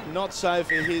Fletcher. Not so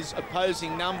for his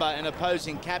opposing number and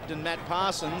opposing captain, Matt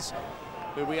Parsons,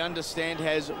 who we understand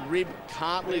has rib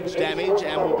cartilage damage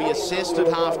and will be assessed at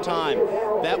half-time.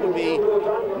 That would be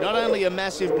not only a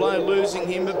massive blow losing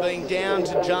him, but being down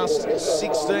to just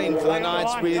 16 for the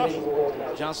Knights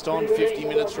with just on 50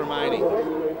 minutes remaining.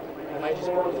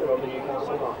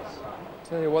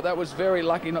 Tell you what, that was very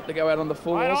lucky not to go out on the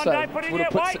full also. Would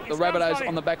have put the Rabbitohs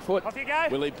on the back foot.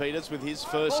 Willie Peters with his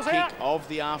first kick of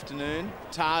the afternoon.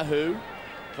 Tahu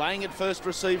playing at first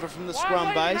receiver from the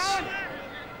scrum base.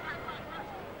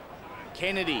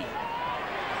 Kennedy,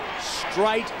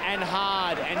 straight and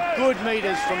hard and good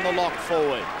metres from the lock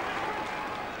forward.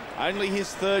 Only his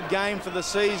 3rd game for the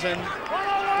season.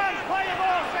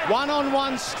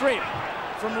 One-on-one strip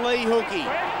from Lee Hookie.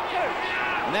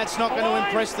 And that's not going to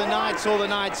impress the Knights or the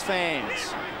Knights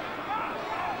fans.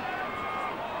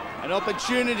 An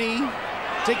opportunity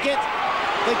to get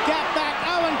the gap back.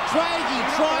 Owen Craigie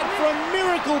tried for a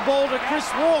miracle ball to Chris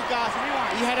Walker.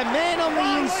 He had a man on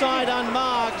the inside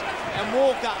unmarked, and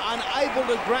Walker unable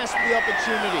to grasp the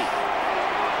opportunity.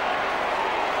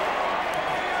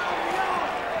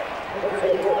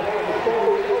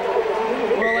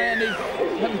 Well, Andy,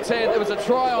 let me tell you, there was a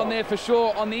try on there for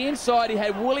sure. On the inside, he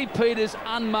had Willie Peters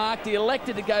unmarked. He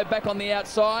elected to go back on the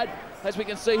outside. As we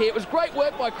can see here, it was great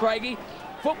work by Craigie.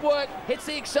 Footwork, hits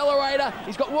the accelerator.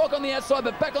 He's got Walker on the outside,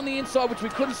 but back on the inside, which we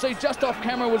couldn't see just off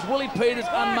camera, was Willie Peters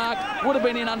unmarked. Would have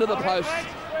been in under the post.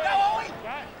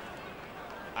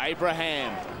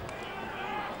 Abraham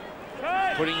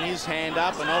putting his hand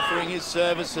up and offering his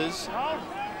services.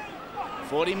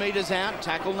 40 metres out,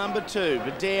 tackle number 2.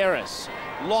 Vidaris,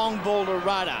 long ball to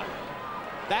Rudder.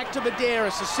 Back to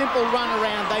Vidaris, a simple run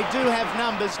around. They do have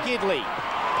numbers. Gidley,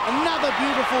 another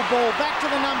beautiful ball. Back to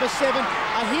the number 7.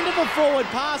 A hint of a forward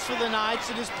pass for the Knights.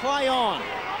 It is play on.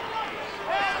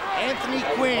 Anthony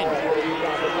Quinn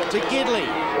to Gidley.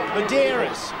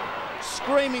 Vidaris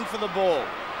screaming for the ball.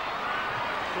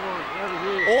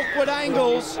 Awkward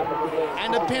angles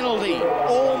and a penalty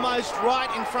almost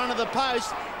right in front of the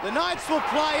post. The Knights will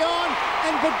play on,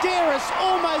 and Vidaris,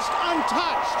 almost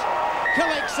untouched,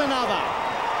 collects another.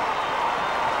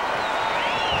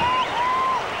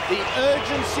 The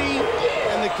urgency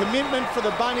and the commitment for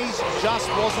the Bunnies just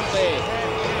wasn't there.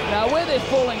 Now, where they're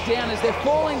falling down is they're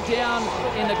falling down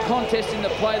in the contest in the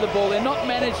play the ball. They're not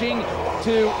managing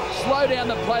to slow down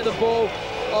the play the ball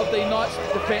of the Knights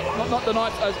defense, not the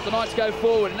Knights, as the Knights go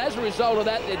forward, and as a result of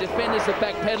that, their defenders are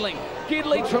backpedaling.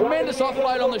 Gidley, tremendous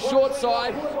offload on the short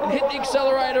side, and hit the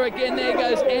accelerator again. There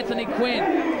goes Anthony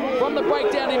Quinn. From the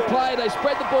breakdown in play, they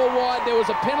spread the ball wide. There was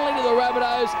a penalty to the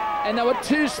Rabbitohs, and they were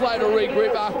too slow to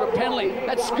regroup after a penalty.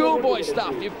 That's schoolboy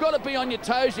stuff. You've got to be on your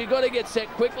toes. You've got to get set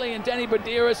quickly, and Danny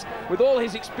Vidaris, with all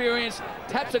his experience,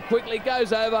 taps it quickly,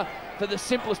 goes over for the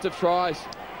simplest of tries.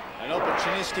 An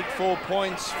opportunistic 4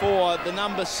 points for the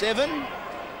number 7.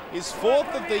 His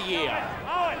 4th of the year.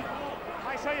 Owen,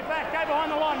 make sure you're back. Go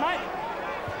behind the line, mate.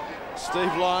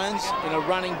 Steve Lyons in a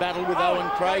running battle with Owen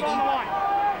Craigie.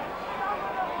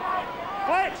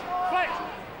 Fletch.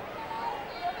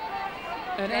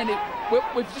 And Andy,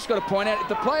 we've just got to point out, if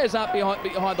the players aren't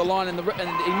behind the line and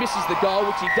he misses the goal,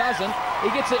 which he doesn't, he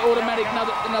gets an automatic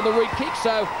another re-kick.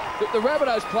 So the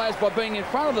Rabbitohs players, by being in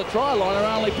front of the try line,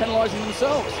 are only penalising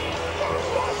themselves.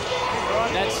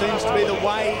 That seems to be the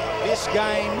way this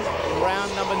game,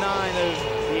 round number 9 of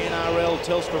the NRL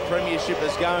Telstra Premiership,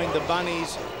 is going. The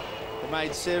Bunnies have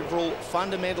made several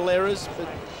fundamental errors, but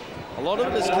a lot of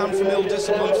it has come from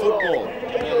ill-disciplined football.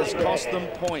 It has cost them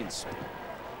points.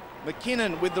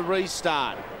 McKinnon with the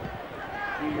restart.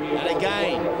 And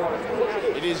again,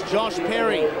 it is Josh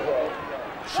Perry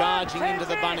charging into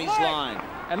the Bunnies line.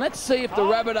 And let's see if the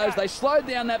Rabbitohs, they slowed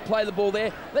down that play the ball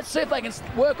there. Let's see if they can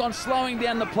work on slowing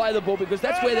down the play the ball, because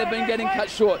that's where they've been getting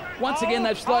cut short. Once again,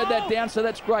 they've slowed that down, so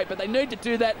that's great. But they need to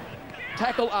do that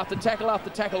tackle after tackle after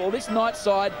tackle. Or this Knight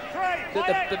side,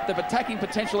 the attacking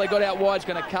potential they got out wide is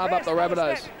going to carve up the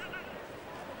Rabbitohs.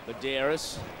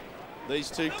 Vidaris, these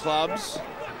two clubs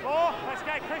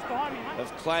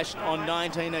have clashed on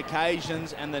 19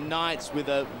 occasions, and the Knights with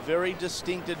a very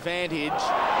distinct advantage.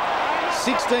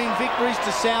 16 victories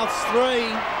to South's 3.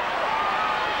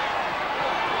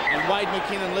 And Wade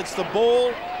McKinnon lets the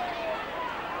ball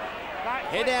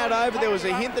head out over. There was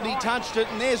a hint that he touched it,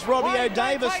 and there's Robbie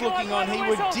O'Davis looking on. He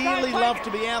would dearly love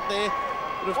to be out there,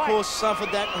 but of course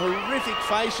suffered that horrific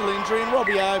facial injury, and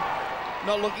Robbie O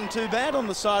not looking too bad on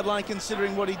the sideline,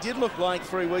 considering what he did look like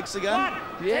 3 weeks ago.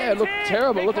 Yeah, it looked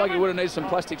terrible. It looked like he would have needed some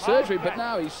plastic surgery, but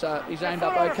no, he's aimed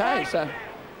up okay. So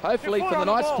hopefully, from the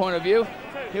Knights' point of view,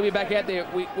 he'll be back out there.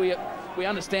 We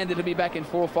understand that he'll be back in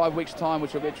 4 or 5 weeks' time,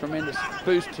 which will be a tremendous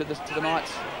boost to the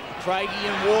Knights. Craigie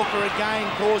and Walker again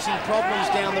causing problems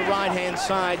down the right-hand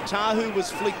side. Tahu was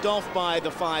flicked off by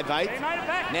the 5'8".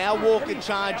 Now Walker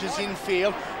charges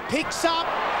infield, picks up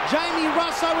Jamie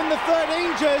Russo in the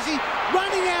 13 jersey,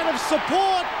 running out of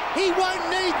support. He won't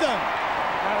need them.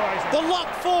 The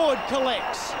lock forward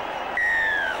collects.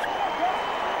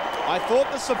 I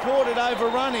thought the support had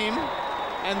overrun him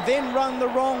and then run the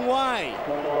wrong way.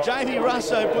 Jamie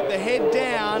Russo put the head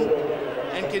down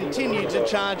and continued to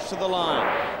charge to the line.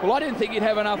 Well, I didn't think he'd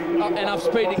have enough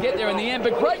speed to get there in the end,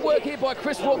 but great work here by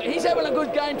Chris Walker. He's having a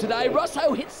good game today.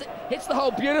 Russo hits the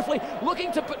hole beautifully,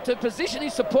 looking to position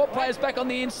his support players back on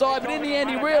the inside, but in the end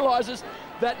he realises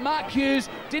that Mark Hughes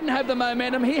didn't have the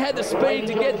momentum. He had the speed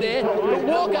to get there. But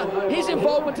Walker, his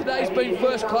involvement today has been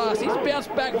first class. He's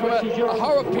bounced back from a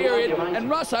horror period, and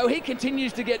Russo, he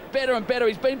continues to get better and better.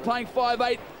 He's been playing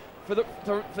 5'8". For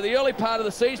the early part of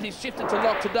the season. He's shifted to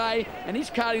lock today, and he's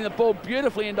carting the ball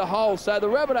beautifully into holes. So the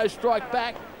Rabbitohs strike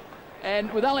back, and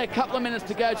with only a couple of minutes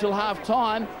to go till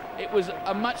half-time, it was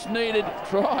a much-needed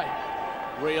try.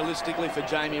 Realistically for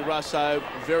Jamie Russo,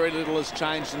 very little has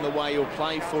changed in the way he'll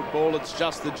play football. It's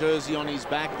just the jersey on his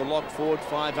back, the lock forward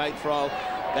 5'8" role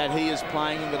that he is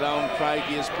playing and that Owen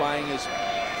Craigie is playing is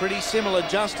pretty similar.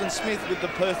 Justin Smith with the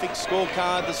perfect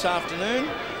scorecard this afternoon.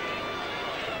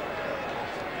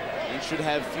 Should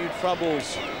have few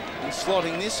troubles in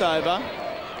slotting this over.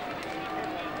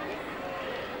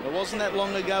 It wasn't that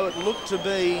long ago it looked to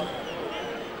be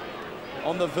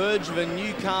on the verge of a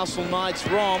Newcastle Knights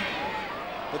romp,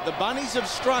 but the Bunnies have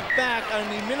struck back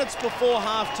only minutes before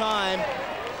half-time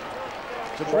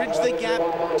to bridge the gap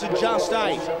to just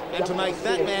 8 and to make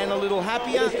that man a little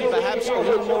happier and perhaps a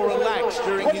little more relaxed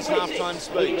during his half-time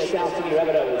speech.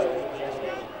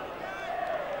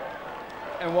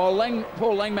 And while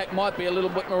Paul Langmack might be a little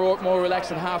bit more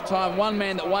relaxed at half-time, one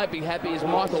man that won't be happy is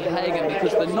Michael Hagan,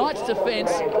 because the Knights'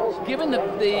 defence, given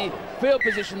the field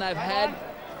position they've had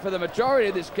for the majority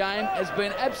of this game, has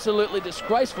been absolutely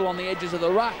disgraceful on the edges of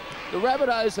the ruck. The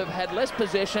Rabbitohs have had less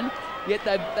possession, yet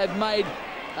they've made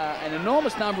an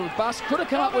enormous number of busts. Could have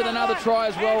come up with another try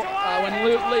as well when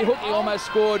Lee Hookey almost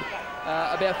scored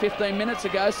about 15 minutes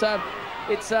ago. So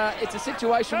it's a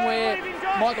situation where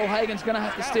Michael Hagan's going to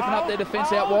have to stiffen up their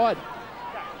defence out wide.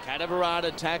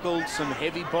 Catavarata tackled, some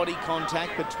heavy body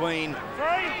contact between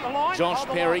Josh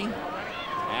Perry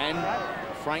and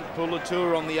Frank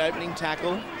Pullatur on the opening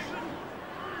tackle.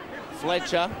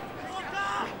 Fletcher.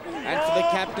 And for the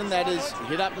captain, that is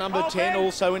hit up number 10,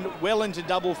 also well into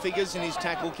double figures in his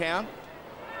tackle count.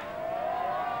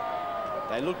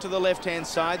 They look to the left-hand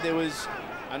side. There was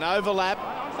an overlap.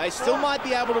 They still might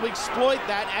be able to exploit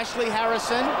that. Ashley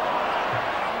Harrison.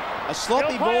 A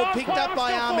sloppy ball picked up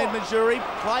by Ahmed Majuri.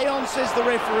 Play on, says the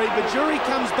referee. Majuri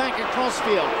comes back across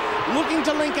field, looking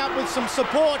to link up with some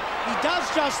support. He does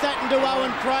just that into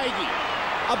Owen Craigie.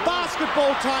 A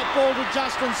basketball-type ball to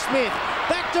Justin Smith.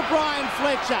 Back to Brian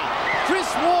Fletcher. Chris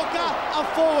Walker, a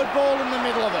forward ball in the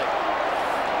middle of it.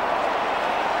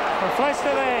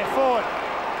 Fletcher there, forward.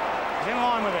 He's in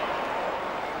line with it.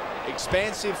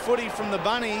 Expansive footy from the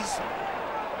Bunnies.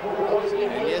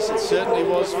 And yes, it certainly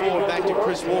was forward back to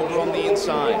Chris Walker on the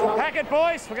inside. Pack it,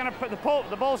 boys. We're going to put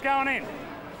the ball's going in.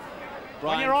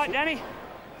 On your right, Danny.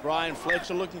 Brian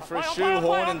Fletcher looking for a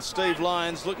shoehorn, and Steve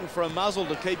Lyons looking for a muzzle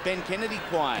to keep Ben Kennedy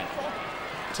quiet.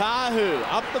 Tahu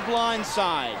up the blind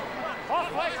side,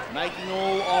 making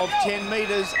all of 10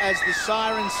 metres as the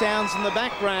siren sounds in the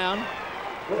background.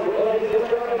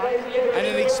 And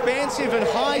an expansive and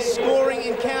high-scoring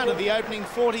encounter, the opening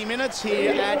 40 minutes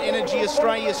here at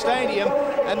EnergyAustralia Stadium.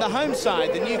 And the home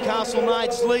side, the Newcastle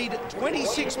Knights, lead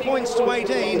 26 points to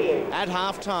 18 at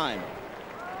half-time.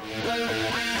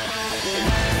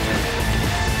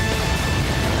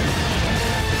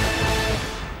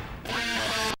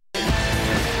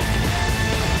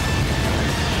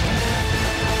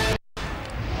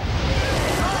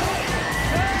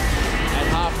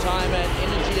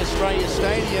 EnergyAustralia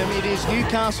Stadium, it is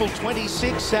Newcastle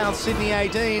 26, South Sydney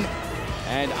 18,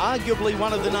 and arguably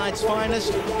one of the night's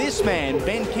finest, this man,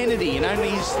 Ben Kennedy, in only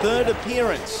his third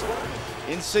appearance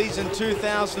in season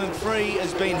 2003,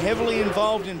 has been heavily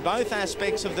involved in both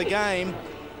aspects of the game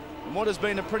in what has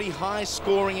been a pretty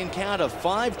high-scoring encounter,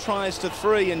 5 tries to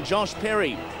 3, and Josh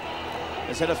Perry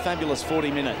has had a fabulous 40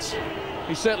 minutes.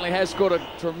 He certainly has scored a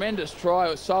tremendous try.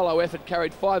 A solo effort,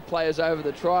 carried 5 players over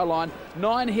the try line,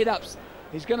 9 hit-ups.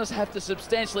 He's going to have to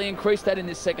substantially increase that in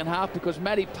this second half because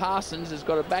Matty Parsons has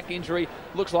got a back injury.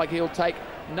 Looks like he'll take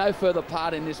no further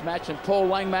part in this match. And Paul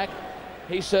Langmack,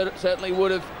 he certainly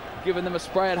would have given them a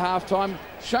spray at half-time.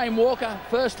 Shane Walker,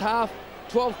 first half,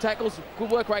 12 tackles,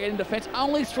 good work rate in defence.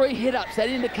 Only 3 hit-ups. That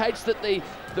indicates that the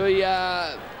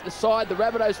side, the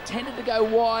Rabbitohs, tended to go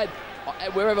wide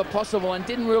wherever possible and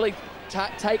didn't really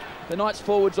take the Knights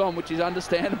forwards on, which is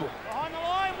understandable.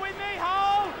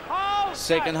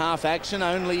 Second half action,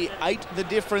 only 8 the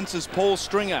difference as Paul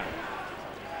Stringer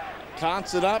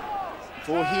carts it up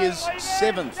for his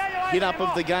 7th hit up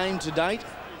of the game to date.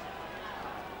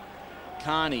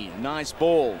 Carney, nice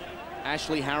ball.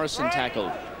 Ashley Harrison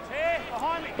tackled.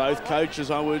 Both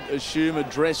coaches, I would assume,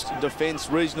 addressed defence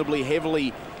reasonably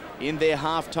heavily in their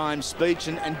halftime speech,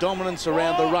 and dominance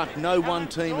around the ruck. No one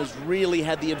team has really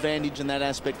had the advantage in that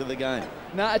aspect of the game.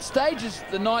 No, at stages,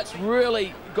 the Knights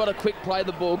really got a quick play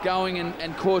the ball going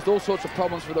and caused all sorts of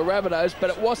problems for the Rabbitohs, but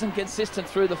it wasn't consistent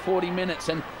through the 40 minutes.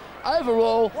 And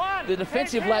overall, the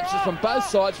defensive lapses from both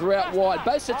sides were out wide.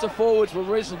 Both sets of forwards were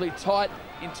reasonably tight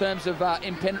in terms of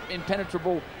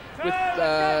impenetrable with,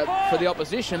 for the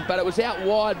opposition, but it was out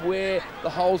wide where the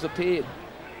holes appeared.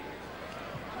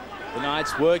 The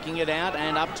Knights working it out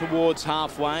and up towards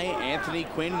halfway. Anthony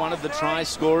Quinn, one of the try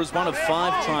scorers, one of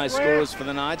 5 try scorers for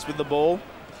the Knights with the ball.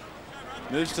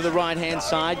 Moves to the right-hand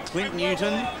side. Clint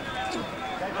Newton.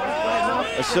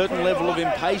 A certain level of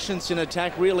impatience in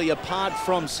attack, really, apart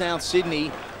from South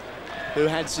Sydney, who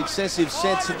had successive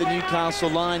sets at the Newcastle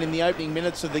line in the opening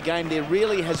minutes of the game. There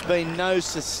really has been no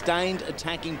sustained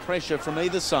attacking pressure from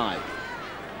either side.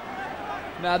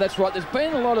 No, that's right. There's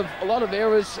been a lot of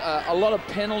errors, a lot of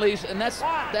penalties, and that's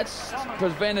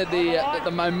prevented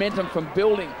the momentum from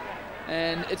building.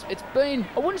 And it's been,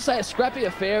 I wouldn't say a scrappy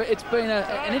affair. It's been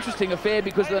an interesting affair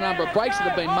because of the number of breaks that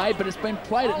have been made, but it's been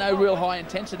played at no real high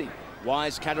intensity.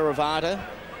 Wise Kataravata,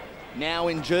 now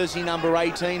in jersey number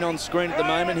 18 on screen at the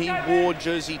moment. He wore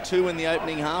jersey 2 in the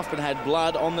opening half, but had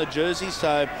blood on the jersey,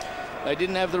 so they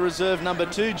didn't have the reserve number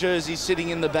 2 jersey sitting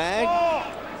in the bag.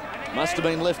 Must have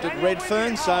been left at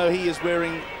Redfern, so he is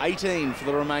wearing 18 for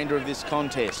the remainder of this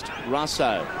contest.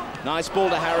 Russo, nice ball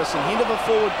to Harrison, hint of a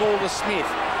forward ball to Smith.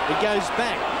 It goes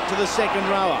back to the second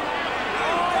rower.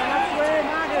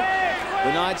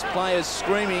 The Knights players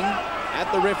screaming at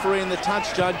the referee and the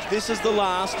touch judge. This is the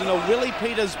last, and a Willie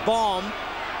Peters bomb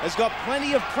has got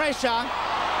plenty of pressure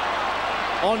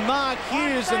on Mark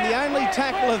Hughes, and the only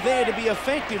tackler there to be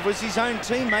effective was his own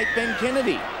teammate Ben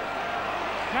Kennedy.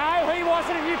 No, he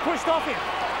wasn't, and you pushed off him.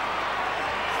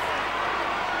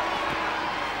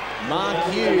 Mark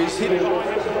Hughes hit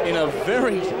in a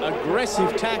very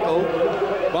aggressive tackle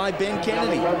by Ben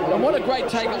Kennedy. And what a great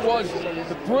take it was.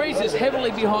 The breeze is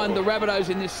heavily behind the Rabbitohs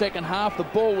in this second half. The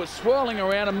ball was swirling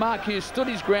around, and Mark Hughes stood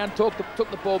his ground, took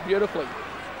the ball beautifully.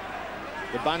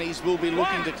 The Bunnies will be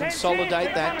looking to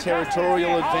consolidate that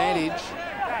territorial advantage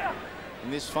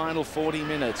in this final 40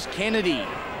 minutes. Kennedy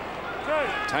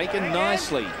taken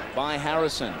nicely by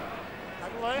Harrison.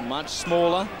 Much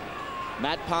smaller.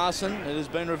 Matt Parson, it has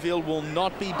been revealed, will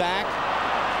not be back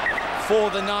for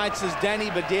the Knights as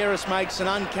Danny Baderis makes an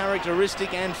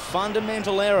uncharacteristic and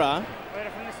fundamental error.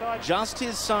 Just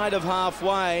his side of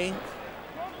halfway.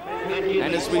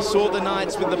 And as we saw the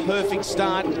Knights with the perfect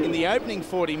start in the opening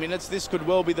 40 minutes, this could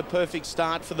well be the perfect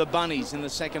start for the Bunnies in the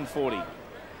second 40.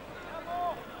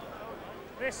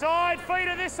 This side, feet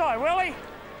to this side. Willie.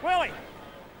 Willie.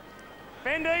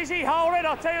 Bend easy, hold it.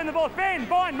 I'll tell you in the ball. Bend,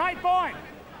 bind, mate, bind.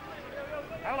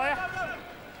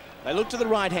 They look to the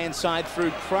right-hand side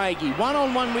through Craigie.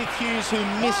 One-on-one with Hughes, who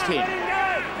missed him.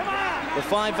 The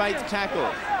 5/8 tackle.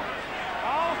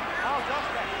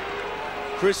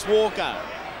 Chris Walker,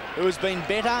 who has been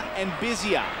better and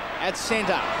busier at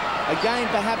centre. Again,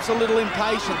 perhaps a little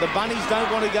impatient. The Bunnies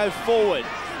don't want to go forward.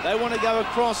 They want to go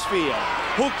across field.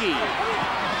 Hookie,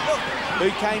 who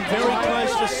came very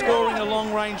close to scoring a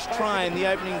long-range try in the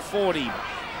opening 40.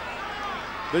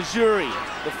 Bajuri,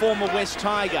 the former West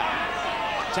Tiger,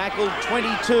 tackled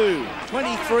 22,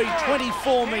 23,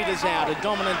 24 metres out. A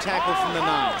dominant tackle from the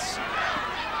Knights.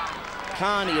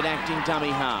 Carney at acting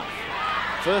dummy half.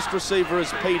 First receiver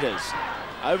is Peters.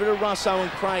 Over to Russo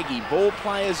and Craigie. Ball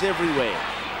players everywhere.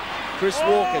 Chris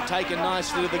Walker taken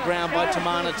nicely to the ground by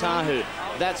Tamana Tahu.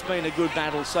 That's been a good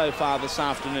battle so far this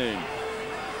afternoon.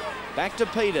 Back to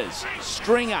Peters.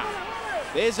 Stringer.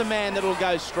 There's a man that'll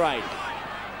go straight.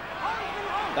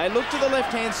 They look to the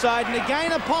left-hand side, and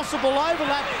again a possible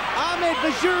overlap. Ahmed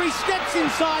Bajuri steps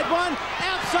inside one,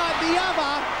 outside the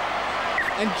other,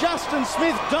 and Justin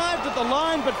Smith dived at the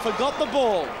line but forgot the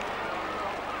ball.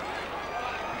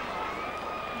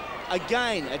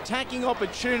 Again, attacking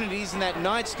opportunities in that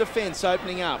Knights defence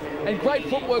opening up. And great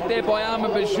footwork there by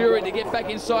Ahmed Bajuri to get back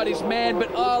inside his man, but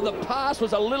the pass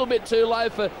was a little bit too low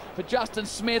for Justin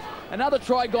Smith. Another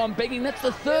try gone begging. That's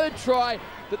the third try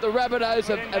that the Rabbitohs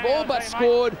have all but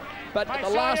scored, but the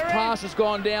last pass has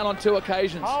gone down on 2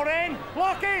 occasions. Hold in,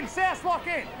 lock in, South, lock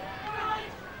in.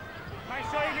 Make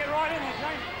sure you get right in there,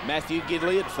 James. Matthew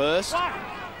Gidley at first.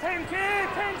 10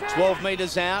 kids, 12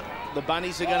 metres out. The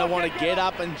Bunnies are going to want to get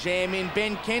up and jam in.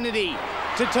 Ben Kennedy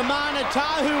to Tamana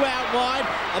Tahu out wide.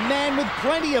 A man with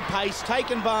plenty of pace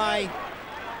taken by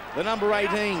the number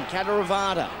 18,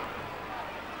 Kataravata.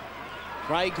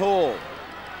 Craig Hall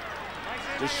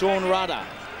to Sean Rudder.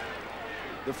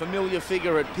 the familiar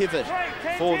figure at pivot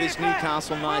for this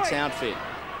Newcastle Knights outfit.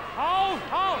 Hold,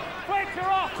 Fletcher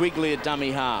off. Quigley at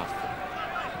dummy half.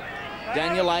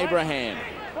 Daniel Abraham.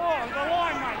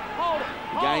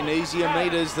 Again, easier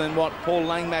metres than what Paul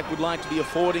Langmack would like to be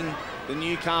affording the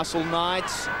Newcastle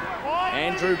Knights.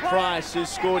 Andrew Price, who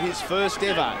scored his first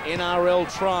ever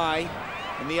NRL try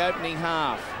in the opening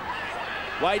half.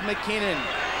 Wade McKinnon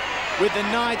with the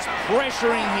Knights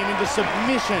pressuring him into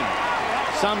submission,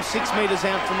 some 6 metres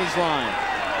out from his line.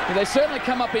 Yeah, they certainly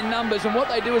come up in numbers, and what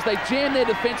they do is they jam their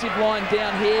defensive line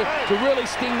down here to really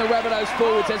sting the Rabbitohs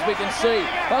forwards, as we can see.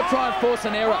 They'll try and force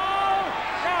an error.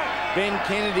 Ben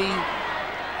Kennedy,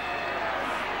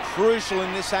 crucial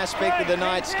in this aspect of the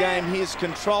Knights game. His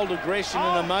controlled aggression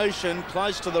and emotion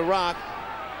close to the ruck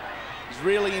is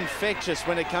really infectious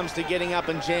when it comes to getting up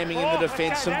and jamming in the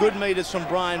defence. Some good metres from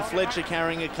Brian Fletcher,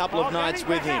 carrying a couple of Knights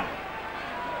with him.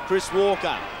 Chris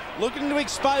Walker looking to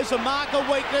expose a marker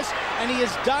weakness, and he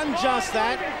has done just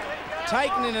that.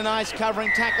 Taken in a nice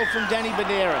covering tackle from Danny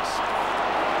Banderas.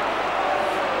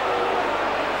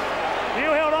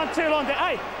 You held on too long.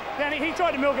 Hey, Danny, he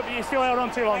tried to milk it, but you still held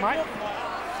on too long, mate.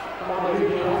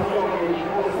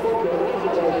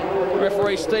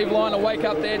 Referee Steve Lyon will wake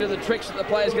up there to the tricks that the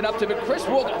players get up to, but Chris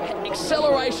Walker,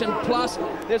 acceleration plus,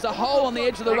 there's a hole on the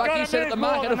edge of the ruck. He said that the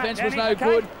marker defence was no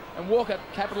good, and Walker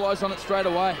capitalised on it straight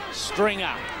away.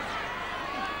 Stringer.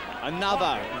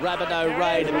 Another Rabbitoh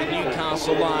raid at the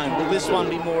Newcastle line. Will this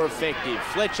one be more effective?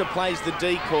 Fletcher plays the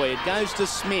decoy. It goes to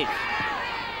Smith.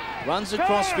 Runs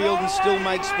across field and still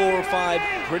makes 4 or 5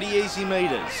 pretty easy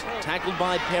metres. Tackled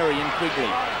by Perry and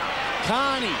Quigley.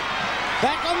 Carney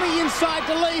back on the inside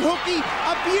to Lee Hookey.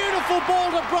 A beautiful ball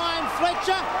to Brian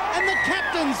Fletcher, and the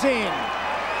captain's in.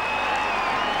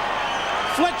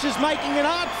 Fletcher's making an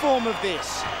art form of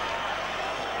this.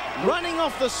 Running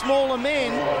off the smaller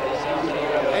men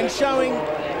and showing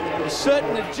a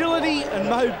certain agility and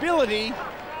mobility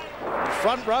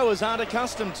front rowers aren't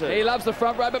accustomed to. He loves the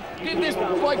front row, but give this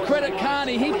bloke credit,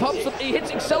 Carney. He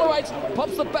hits, accelerates,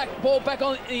 pops the ball back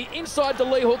on the inside to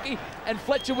Lee Hookey, and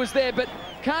Fletcher was there, but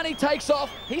Carney takes off,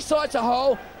 he sights a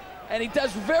hole, and he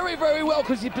does very, very well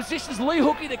because he positions Lee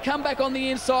Hookey to come back on the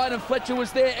inside, and Fletcher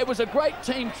was there. It was a great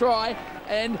team try,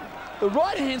 and the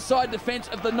right-hand side defence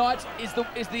of the Knights is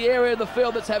the area of the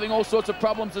field that's having all sorts of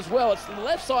problems as well. It's the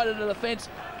left side of the defence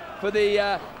for the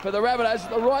Rabbitohs,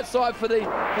 the right side for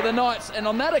the Knights, and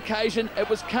on that occasion it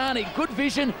was Carney. Good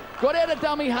vision, got out of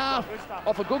dummy half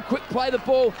off a good quick play. The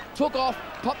ball took off,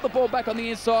 popped the ball back on the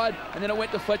inside, and then it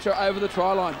went to Fletcher over the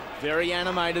try line. Very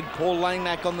animated Paul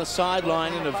Langmack on the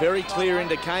sideline, and a very clear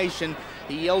indication.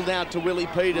 He yelled out to Willie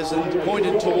Peters and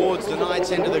pointed towards the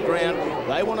Knights end of the ground.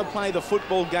 They want to play the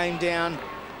football game down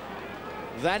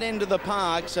that end of the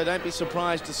park, so don't be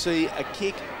surprised to see a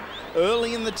kick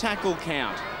early in the tackle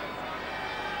count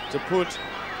to put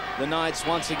the Knights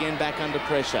once again back under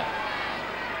pressure.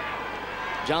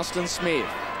 Justin Smith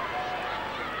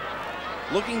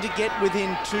looking to get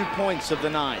within 2 points of the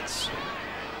Knights.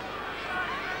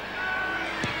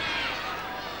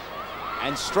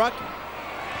 And struck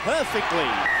perfectly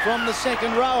from the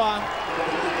second rower.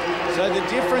 So the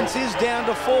difference is down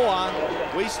to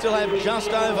 4. We still have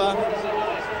just over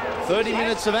 30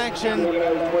 minutes of action.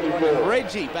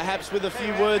 Reggie, perhaps with a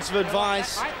few words of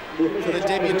advice for the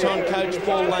debutant coach,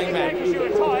 Paul Langmack.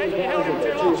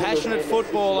 Passionate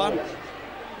footballer,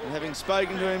 and having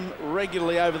spoken to him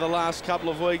regularly over the last couple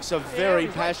of weeks, a very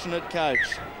passionate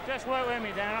coach. Just work with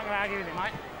me, Dan. I'm not going to argue with you,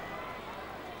 mate.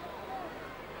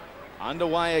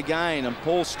 Underway again, and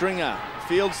Paul Stringer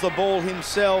fields the ball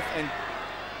himself and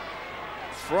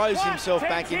throws himself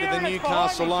back into the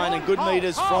Newcastle line, and good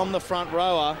metres from the front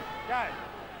rower.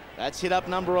 That's hit up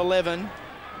number 11,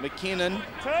 McKinnon,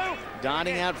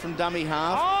 darting out from dummy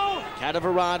half.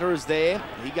 Catavarata is there.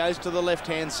 He goes to the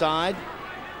left-hand side.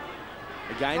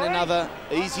 Again, another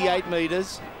easy 8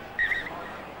 metres.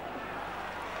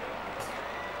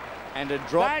 And a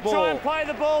drop ball. Don't try and play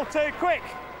the ball too quick.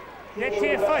 Get to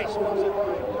your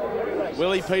feet.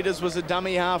 Willie Peters was a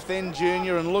dummy half then,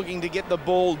 junior, and looking to get the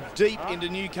ball deep into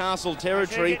Newcastle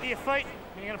territory. Get to your feet.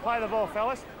 You're going to play the ball,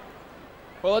 fellas.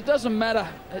 Well, it doesn't matter.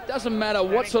 It doesn't matter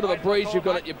what sort of a breeze you've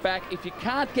got at your back. If you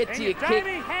can't get to your kick,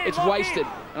 it's wasted.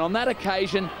 And on that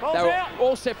occasion, they were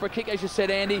all set for a kick, as you said,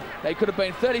 Andy. They could have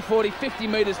been 30, 40, 50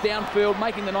 metres downfield,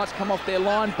 making the Knights come off their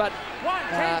line. But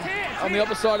on the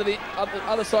other side of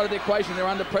the equation, they're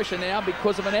under pressure now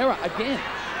because of an error again.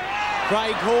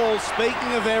 Craig Hall,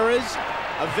 speaking of errors,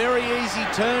 a very easy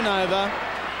turnover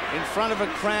in front of a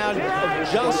crowd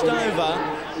of just over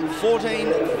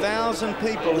 14,000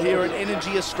 people here at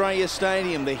EnergyAustralia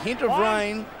Stadium. The hint of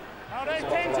rain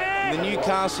in the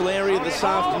Newcastle area this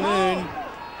afternoon.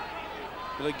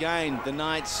 But again, the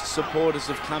Knights supporters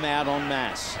have come out en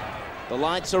masse. The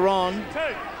lights are on.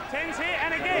 10's here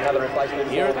and again.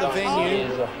 Here at the venue,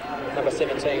 Number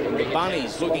 17. the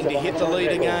Bunnies looking to hit the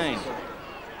lead again.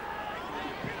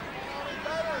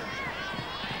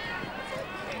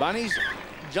 Bunnies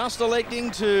just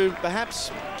electing to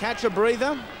perhaps catch a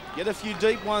breather, get a few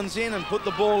deep ones in and put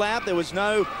the ball out. There was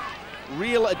no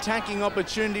real attacking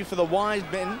opportunity for the wide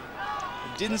men.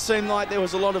 It didn't seem like there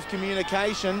was a lot of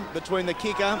communication between the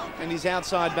kicker and his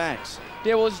outside backs.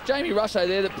 Yeah, well, it's Jamie Russo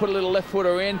there that put a little left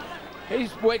footer in.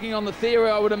 He's working on the theory,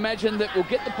 I would imagine, that we'll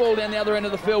get the ball down the other end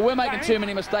of the field. We're making too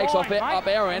many mistakes up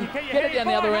our end. Get it down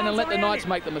the other end and let the Knights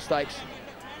make the mistakes.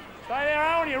 Stay there,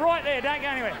 Owen. You're right there. Don't go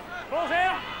anywhere. Ball's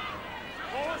out.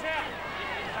 Ball's out.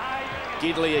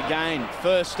 Gidley again,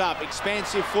 first up,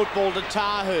 expansive football to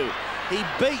Tahu. He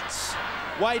beats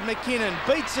Wade McKinnon,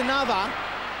 beats another,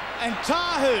 and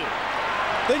Tahu,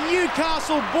 the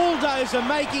Newcastle Bulldogs, are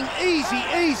making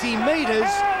easy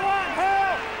meters.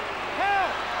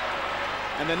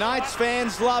 And the Knights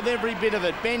fans love every bit of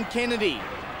it. Ben Kennedy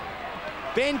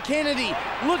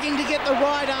looking to get the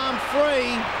right arm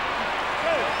free.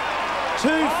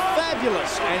 Two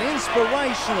fabulous and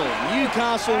inspirational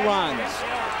Newcastle runs.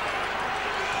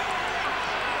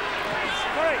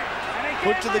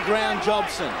 Put to the ground,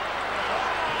 Jobson.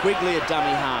 Quigley a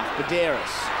dummy half.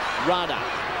 Badderas, Rudder.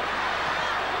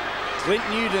 Clint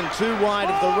Newton too wide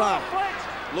of the ruck.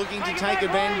 Looking to take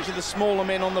advantage of the smaller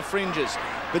men on the fringes.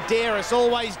 Badderas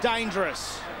always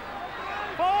dangerous.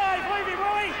 5, leave him,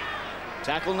 Willie.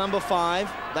 Tackle number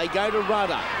 5. They go to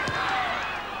Rudder.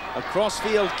 A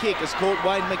crossfield kick has caught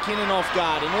Wade McKinnon off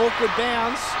guard. An awkward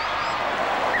bounce.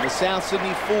 The South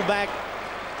Sydney fullback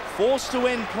forced to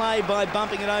end play by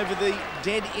bumping it over the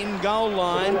dead-in goal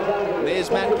line. There's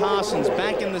Matt Parsons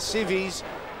back in the civvies.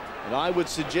 And I would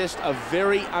suggest a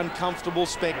very uncomfortable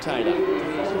spectator.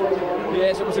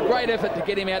 Yes, it was a great effort to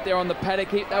get him out there on the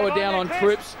paddock. They were down on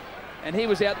troops, and he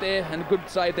was out there, and a good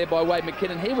save there by Wade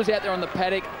McKinnon. He was out there on the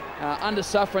paddock under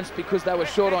sufferance because they were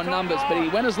short on numbers, but he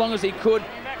went as long as he could,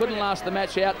 couldn't last the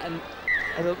match out, and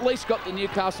has at least got the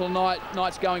Newcastle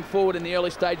Knights going forward in the early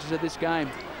stages of this game.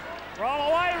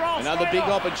 Roll away, roll. Another big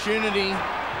opportunity.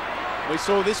 We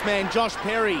saw this man, Josh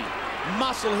Perry,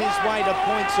 muscle his way to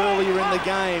points earlier in the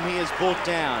game. He is brought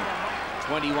down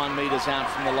 21 metres out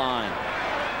from the line.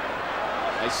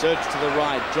 They search to the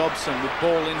right. Jobson with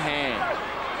ball in hand.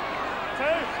 2,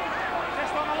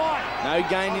 just on the line. No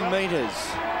gain in metres.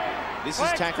 This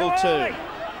is tackle 2.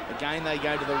 Again, they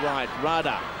go to the right.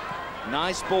 Rudder.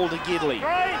 Nice ball to Gidley. 3,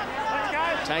 let's go.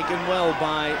 Taken well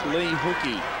by Lee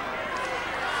Hookey.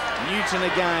 Newton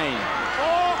again.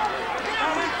 4,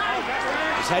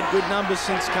 He's had good numbers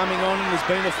since coming on and has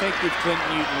been effective, Clint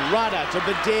Newton. Rudder to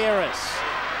Badderas.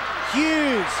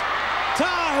 Hughes.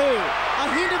 Tahu. A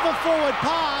hint of a forward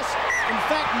pass. In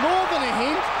fact, more than a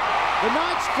hint. The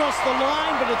Knights crossed the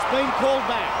line, but it's been called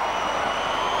back.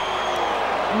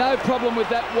 No problem with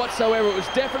that whatsoever. It was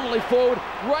definitely forward.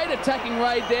 Great attacking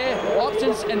raid there.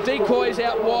 Options and decoys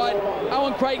out wide.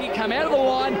 Owen Craigie come out of the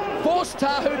line, forced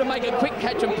Tahu to make a quick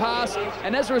catch and pass,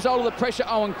 and as a result of the pressure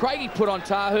Owen Craigie put on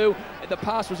Tahu, the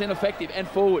pass was ineffective and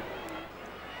forward.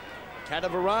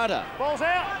 Katavarada ball's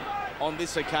out on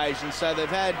this occasion, so they've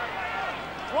had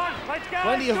 1, let's go.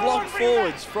 plenty of Sean, locked bring it back.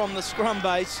 forwards from the scrum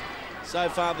base so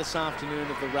far this afternoon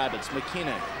of the Rabbits.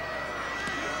 McKinnon,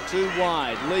 too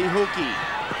wide. Lee Hookey,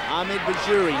 Ahmed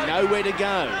Bajuri, nowhere to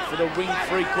go for the wing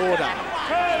three-quarter.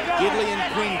 Gidley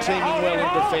and Quinn teaming well in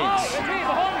defence.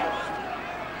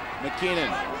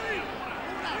 McKinnon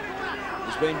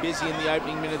has been busy in the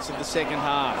opening minutes of the second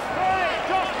half.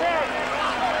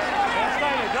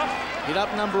 Hit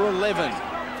up number 11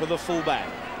 for the fullback.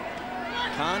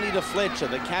 Carney to Fletcher,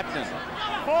 the captain,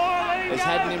 has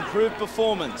had an improved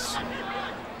performance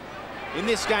in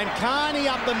this game. Carney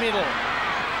up the middle.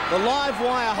 The live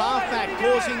wire halfback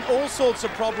causing all sorts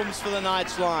of problems for the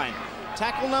Knights line.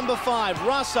 Tackle number 5,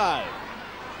 Russo.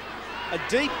 A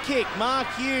deep kick, Mark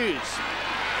Hughes.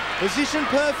 Positioned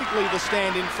perfectly, the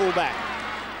stand-in fullback.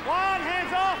 1,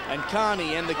 hands off. And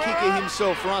Carney and the kicker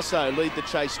himself, Russo, lead the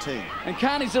chase team. And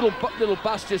Carney's little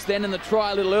bust just then in the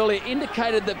try a little earlier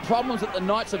indicated the problems that the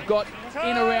Knights have got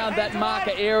in around that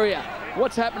marker area.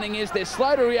 What's happening is they're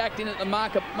slow to react in at the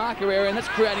marker area, and that's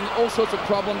creating all sorts of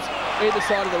problems either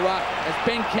side of the ruck as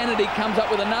Ben Kennedy comes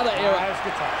up with another error.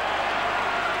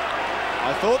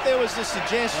 I thought there was a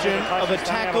suggestion of a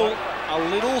tackle a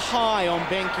little high on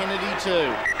Ben Kennedy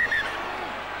too.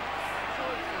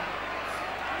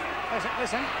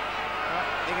 Listen.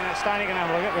 You're going to Stoney can have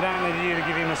a look at it. We don't need you to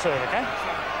give him a serve, okay?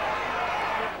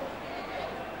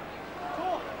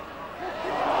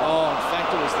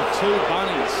 two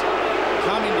bunnies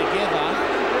coming together.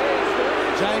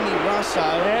 Jamie Russo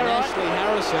and Ashley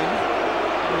Harrison.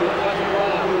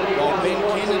 While Ben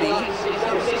Kennedy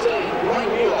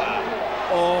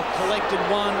collected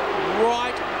one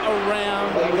right around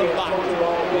the butt.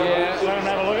 Yeah, let him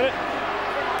have a look at it.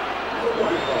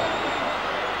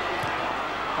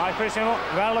 All right, pretty simple.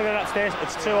 We're going to look at it upstairs.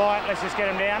 It's too high. Let's just get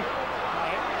him down.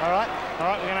 All right,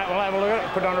 we'll have a look at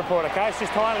it. Put it on report, okay? It's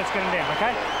just high. Let's get him down,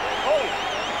 okay?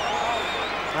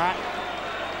 All right.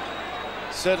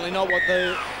 Certainly not what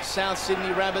the South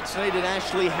Sydney Rabbits needed.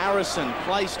 Ashley Harrison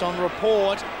placed on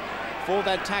report for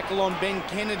that tackle on Ben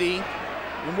Kennedy.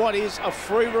 And what is a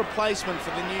free replacement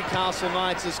for the Newcastle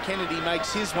Knights as Kennedy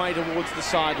makes his way towards the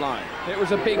sideline. It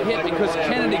was a big hit because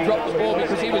Kennedy dropped the ball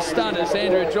because he was stunned as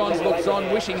Andrew Johns looks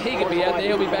on, wishing he could be out there.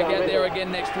 He'll be back out there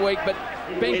again next week. But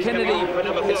Ben Kennedy,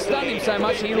 it stunned him so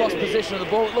much he lost possession of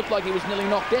the ball. It looked like he was nearly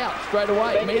knocked out straight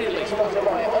away, immediately.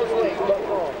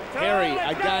 Perry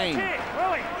again.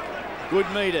 Good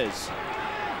metres.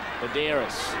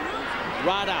 Badaris.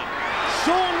 Rudder.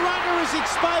 Sean Rudder has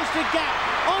exposed a gap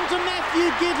onto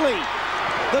Matthew Gidley.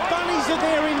 The Bunnies are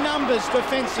there in numbers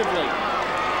defensively.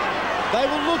 They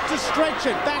will look to stretch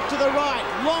it back to the right.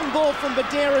 Long ball from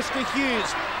Badaris to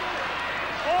Hughes.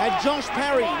 Had Josh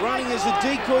Parry running as a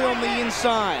decoy on the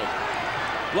inside.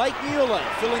 Blake Mueller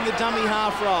filling the dummy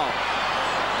half roll.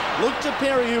 Look to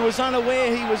Perry, who was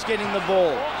unaware he was getting the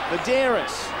ball.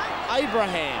 Badaris.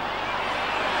 Abraham.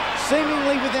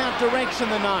 Seemingly without direction,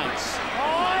 the Knights.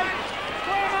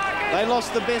 They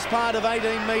lost the best part of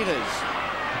 18 metres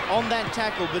on that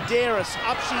tackle. Badaris,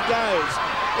 up she goes,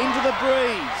 into the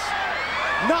breeze.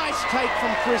 Nice take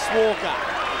from Chris Walker.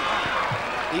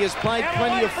 He has played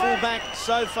plenty of fullback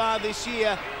so far this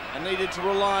year and needed to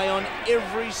rely on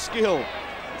every skill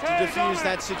to defuse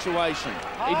that situation.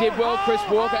 He did well, Chris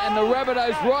Walker, and the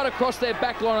Rabbitohs right across their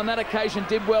back line on that occasion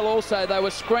did well also. They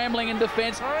were scrambling in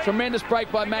defence, tremendous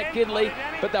break by Matt Gidley,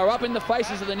 but they were up in the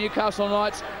faces of the Newcastle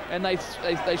Knights and they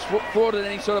thwarted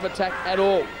any sort of attack at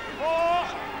all.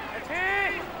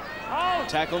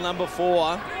 Tackle number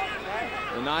 4.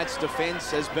 The Knights'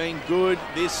 defence has been good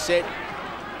this set.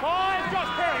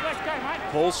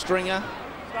 Paul Stringer.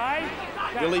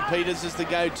 Billy Peters is the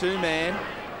go-to man.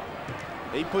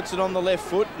 He puts it on the left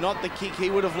foot, not the kick he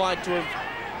would have liked to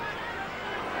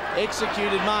have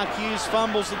executed. Mark Hughes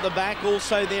fumbles at the back,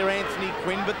 also there Anthony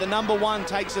Quinn, but the number 1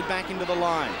 takes it back into the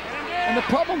line. And the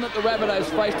problem that the Rabbitohs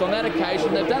faced on that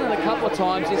occasion, they've done it a couple of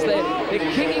times, is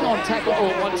they're kicking on tackle,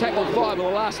 or on tackle 5, or the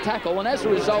last tackle, and as a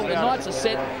result, the Knights are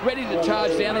set, ready to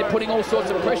charge down. They're putting all sorts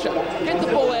of pressure. Get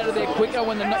the ball out of there quicker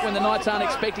when the Knights aren't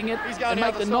expecting it, and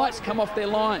make the Knights come off their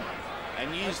line.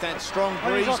 And use that strong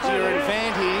breeze to your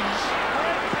advantage.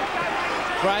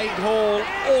 Craig Hall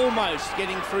almost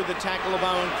getting through the tackle of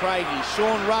Owen Craigie.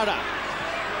 Sean Rudder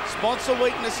spots a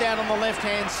weakness out on the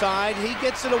left-hand side. He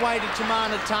gets it away to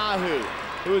Tamana Tahu,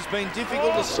 who has been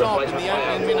difficult to stop in the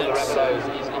opening minutes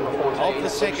of the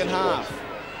second half.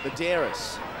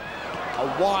 Badaris, a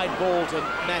wide ball to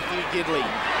Matthew Gidley,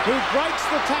 who breaks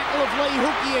the tackle of Lee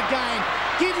Hookie again.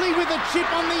 Gidley with a chip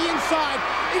on the inside.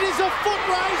 It is a foot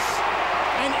race,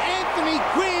 and Anthony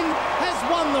Quinn has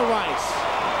won the race.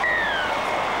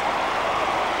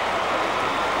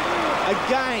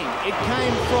 Again, it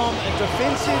came from a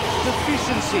defensive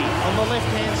deficiency on the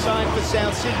left-hand side for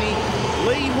South Sydney.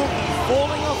 Lee Hookie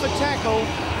falling off a tackle,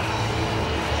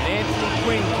 and Anthony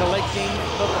Quinn collecting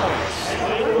the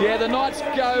points. Yeah, the Knights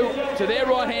go to their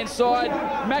right-hand side.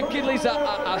 Matt Gidley's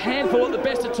a handful at the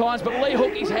best of times, but Lee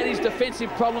Hookie's had his defensive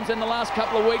problems in the last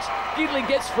couple of weeks. Gidley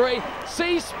gets free,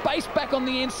 sees space back on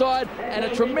the inside, and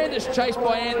a tremendous chase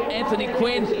by Anthony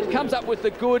Quinn. Comes up with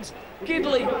the goods.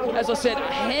 Gidley, as I said, a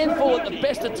handful at the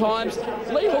best of times.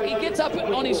 Lee Hookie gets up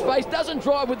on his face, doesn't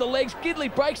drive with the legs.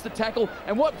 Gidley breaks the tackle,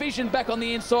 and what vision back on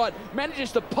the inside.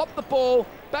 Manages to pop the ball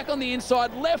back on the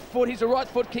inside, left foot. He's a right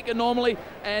foot kicker normally,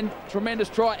 and tremendous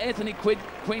try. Anthony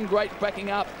Quinn, great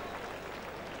backing up.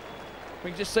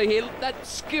 We can just see here that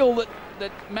skill that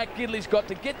Matt Gidley's got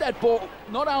to get that ball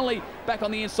not only back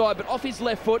on the inside, but off his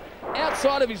left foot,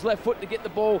 outside of his left foot to get the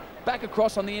ball back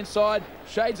across on the inside.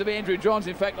 Shades of Andrew Johns.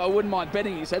 In fact, I wouldn't mind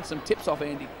betting he's had some tips off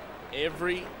Andy.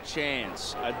 Every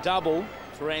chance. A double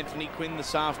for Anthony Quinn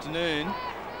this afternoon,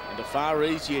 and a far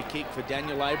easier kick for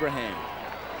Daniel Abraham.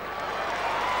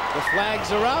 The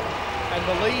flags are up, and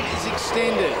the lead is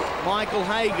extended. Michael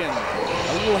Hagan,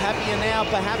 a little happier now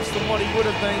perhaps than what he would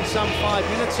have been some 5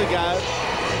 minutes ago.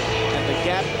 And the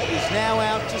gap is now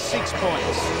out to 6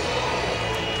 points.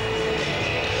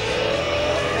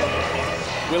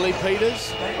 Willie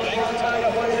Peters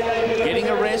getting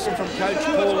a rest from coach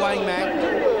Paul Langmack.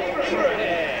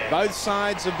 Both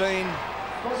sides have been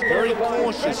very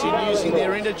cautious in using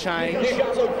their interchange.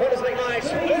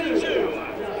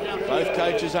 Both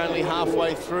coaches only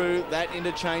halfway through that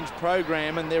interchange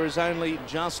program, and there is only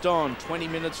just on 20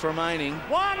 minutes remaining.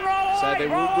 So there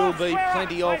will be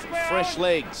plenty of fresh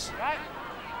legs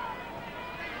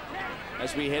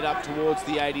as we head up towards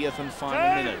the 80th and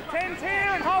final minute.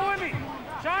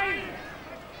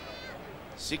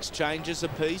 6 changes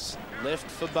apiece left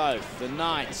for both. The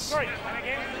Knights,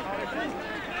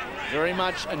 very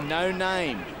much a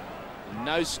no-name,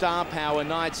 no star power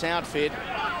Knights outfit.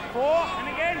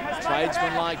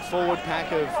 Tradesman-like forward pack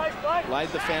have laid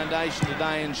the foundation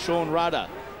today, and Sean Rudder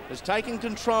has taken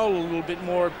control a little bit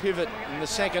more at pivot in the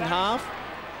second half.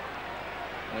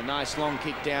 And a nice long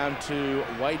kick down to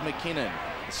Wade McKinnon,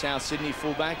 the South Sydney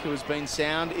fullback, who has been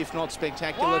sound, if not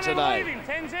spectacular, today.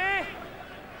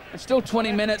 It's still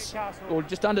 20 minutes, or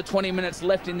just under 20 minutes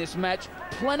left in this match.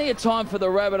 Plenty of time for the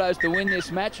Rabbitohs to win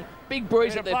this match. Big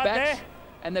breeze at their backs,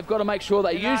 and they've got to make sure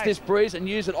they use this breeze and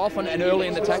use it often and early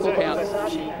in the tackle count.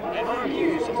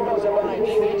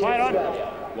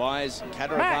 Wise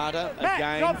Catarabata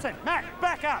again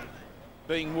back up.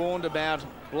 Being warned about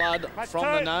blood from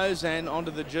the nose and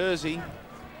onto the jersey.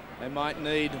 They might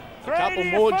need a couple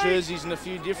more jerseys and a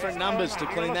few different numbers to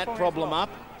clean that problem up.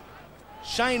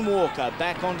 Shane Walker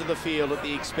back onto the field at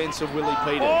the expense of Willie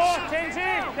Peters.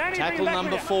 Tackle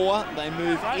number 4, they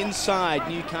move inside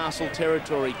Newcastle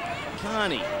territory.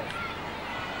 Carney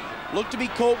looked to be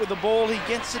caught with the ball. He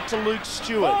gets it to Luke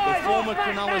Stewart, the former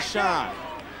Cronulla Shark,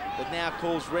 that now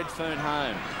calls Redfern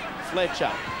home.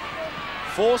 Fletcher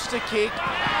forced to kick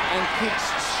and kicks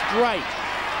straight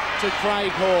to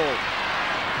Craig Hall.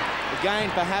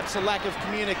 Again, perhaps a lack of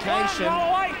communication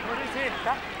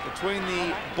between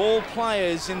the ball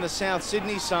players in the South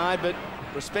Sydney side, but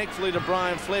respectfully to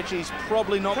Brian Fletcher, he's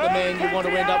probably not the man you want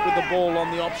to end up with the ball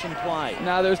on the option play.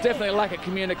 No, there was definitely a lack of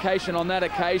communication on that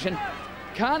occasion.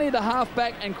 Carney, the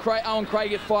halfback, and Owen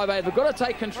Craig at 5'8". They've got to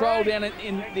take control down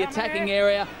in the attacking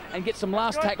area and get some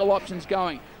last tackle options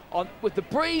going. With the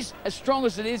breeze as strong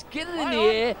as it is, get it in the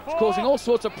air. It's causing all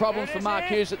sorts of problems for Mark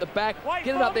Hughes at the back.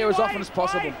 Get it up there as often as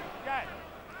possible.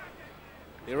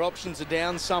 Their options are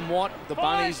down somewhat. The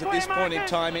Bunnies at this point in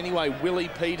time anyway. Willie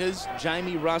Peters,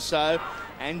 Jamie Russo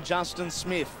and Justin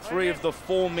Smith, 3 of the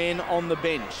 4 men on the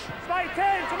bench.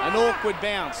 An awkward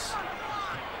bounce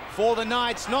for the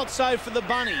Knights, not so for the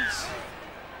Bunnies.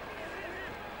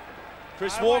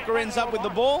 Chris Walker ends up with the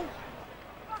ball.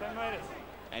 10 metres.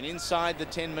 And inside the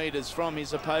 10 metres from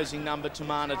his opposing number,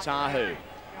 Tamana Tahu.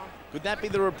 Could that be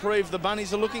the reprieve the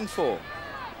Bunnies are looking for?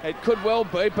 It could well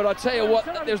be, but I tell you what,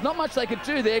 there's not much they could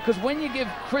do there, because when you give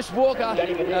Chris Walker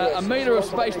a metre of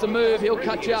space to move, he'll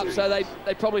cut you up. So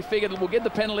they probably figured we'll get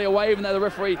the penalty away, even though the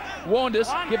referee warned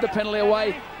us, give the penalty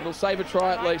away, it'll save a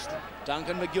try at least.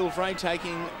 Duncan McGillivray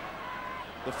taking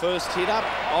the first hit up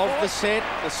of the set.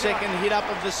 The second hit up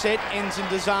of the set ends in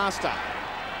disaster.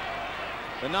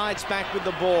 The Knights back with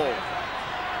the ball,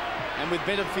 and with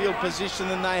better field position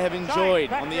than they have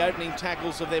enjoyed on the opening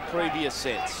tackles of their previous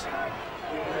sets.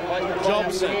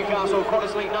 Jobson Newcastle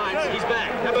Knights. He's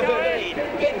back. Number 13,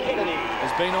 Ben Kennedy.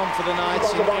 Has been on for the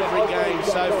Knights in every game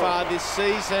so far this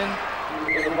season.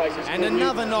 And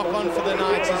another knock-on for the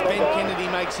Knights as Ben Kennedy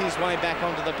makes his way back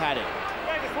onto the paddock.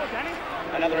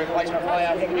 Another replacement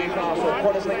player from Newcastle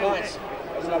Knights.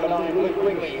 That's number 9, Luke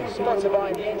Quigley, sponsored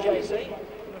by the NJC.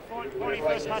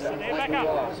 Back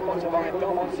up. Sponsored by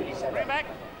Belmont City Centre. Back.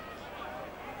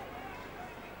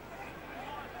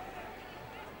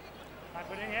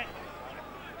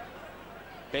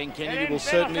 Ben Kennedy will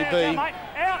certainly be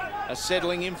a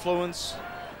settling influence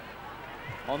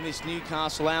on this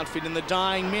Newcastle outfit in the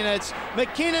dying minutes.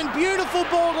 McKinnon, beautiful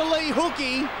ball to Lee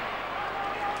Hookey,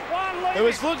 who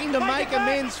is looking to make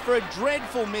amends for a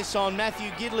dreadful miss on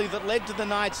Matthew Gidley that led to the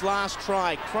Knights' last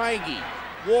try. Craigie,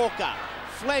 Walker,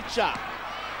 Fletcher,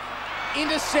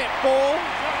 intercept ball.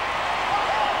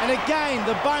 And again,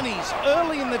 the Bunnies,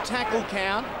 early in the tackle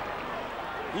count,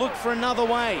 look for another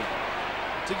way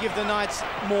to give the Knights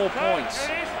more points.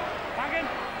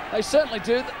 They certainly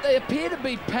do. They appear to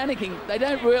be panicking. They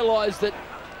don't realise that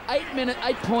 8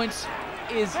 points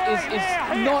is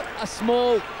not a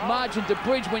small margin to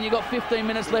bridge when you've got 15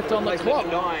 minutes left on the clock.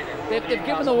 They've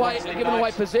given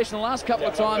away possession the last couple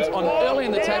of times early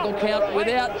in the tackle count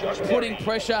without putting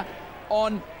pressure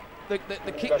on the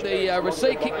kick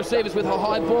receivers with a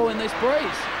high ball in this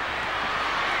breeze.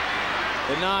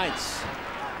 The Knights,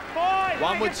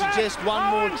 one would suggest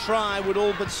one more try would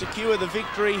all but secure the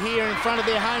victory here in front of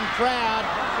their home crowd.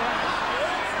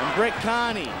 And Brett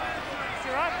Carney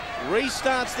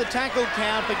restarts the tackle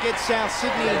count, but gets South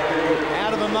Sydney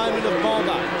out of a moment of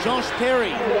bother. Josh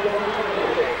Perry.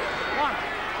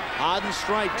 Hard and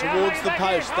straight towards the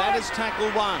post. That is tackle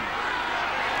 1.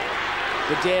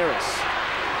 Vidaris.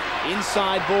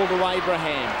 Inside ball to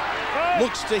Abraham.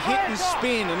 Looks to hit and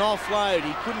spin and offload.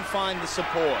 He couldn't find the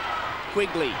support.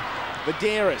 Quigley.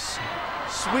 Vidaris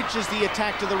switches the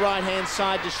attack to the right-hand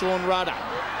side to Sean Rudder,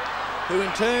 who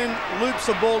in turn loops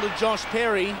a ball to Josh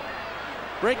Perry.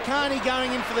 Brett Carney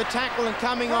going in for the tackle and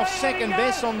coming off second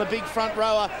best on the big front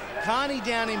rower. Carney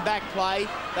down in back play.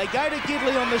 They go to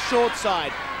Gidley on the short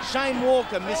side. Shane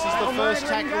Walker misses the first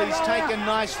tackle. He's taken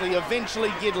nicely. Eventually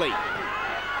Gidley.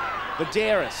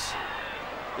 Vidaris.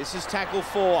 This is tackle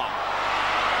 4.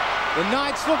 The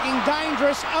Knights looking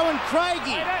dangerous. Owen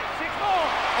Craigie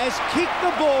has kicked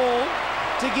the ball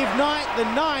to give the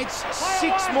Knights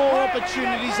 6 more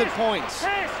opportunities at points.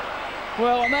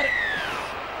 Well, and that...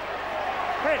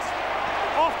 Chris,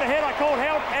 off the head, I called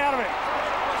help out of it.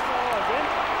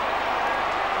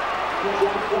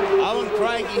 Owen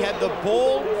Craigie had the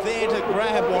ball there to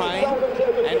grab Wayne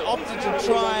and opted to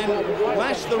try and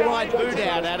lash the right boot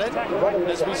out at it,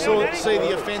 as we see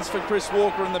the offence for Chris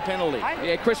Walker and the penalty.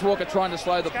 Yeah, Chris Walker trying to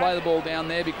play the ball down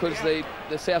there because the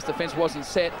South defence wasn't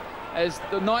set. As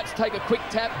the Knights take a quick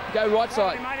tap, go right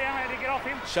side.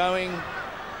 Showing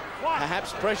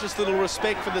perhaps precious little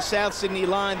respect for the South Sydney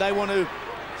line. They want to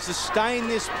sustain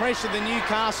this pressure, the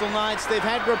Newcastle Knights. They've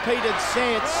had repeated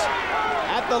sets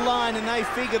at the line and they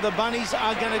figure the Bunnies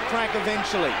are going to crack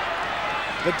eventually.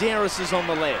 Vidaris is on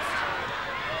the left.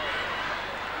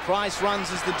 Price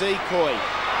runs as the decoy.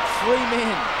 3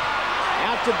 men.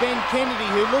 Out to Ben Kennedy,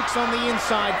 who looks on the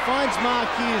inside, finds Mark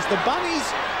Hughes. The Bunnies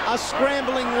are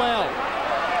scrambling well.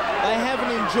 They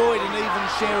haven't enjoyed an even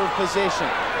share of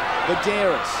possession.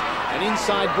 Vidaris, an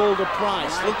inside ball to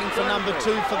Price, looking for number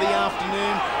 2 for the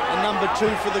afternoon and number 2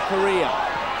 for the career.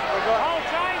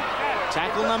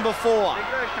 Tackle number 4.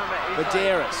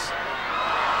 Vidaris.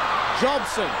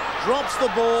 Jobson drops the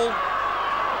ball,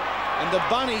 and the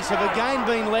Bunnies have again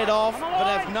been let off, but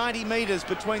have 90 metres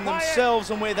between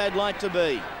themselves and where they'd like to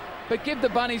be. But give the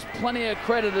Bunnies plenty of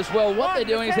credit as well. What they're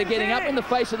doing is they're getting up in the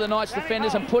face of the Knights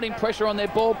defenders and putting pressure on their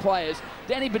ball players.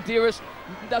 Danny Vidaris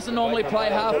doesn't normally play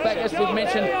halfback, as we've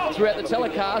mentioned throughout the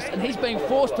telecast, and he's being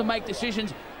forced to make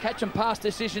decisions, catch and pass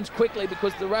decisions quickly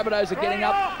because the Rabbitohs are getting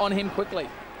up on him quickly.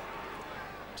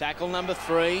 Tackle number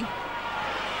 3.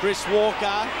 Chris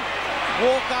Walker.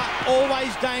 Walker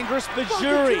always dangerous, but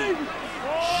Jury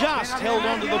just held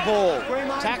onto the ball.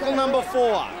 Tackle number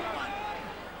 4.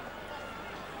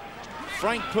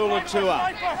 Frank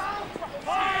Pulatua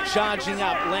charging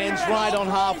up, lands right on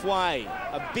halfway.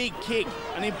 A big kick,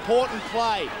 an important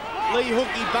play. Lee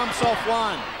Hookey bumps off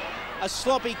one. A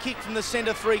sloppy kick from the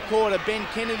centre 3/4. Ben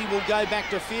Kennedy will go back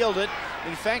to field it.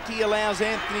 In fact, he allows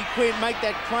Anthony Quinn make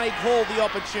that Craig Hall the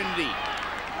opportunity.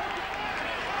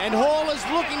 And Hall is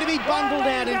looking to be bundled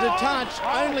out into touch.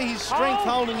 Only his strength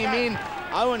holding him in.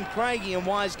 Owen Craigie and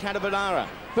Wise Katabadara.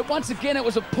 But once again, it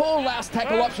was a poor last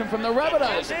tackle option from the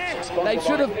Rabbitohs. They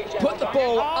should have put the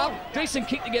ball up, decent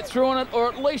kick to get through on it, or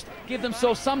at least give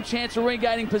themselves some chance of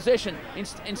regaining possession.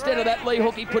 Instead of that, Lee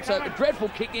Hookey puts a dreadful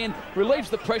kick in, relieves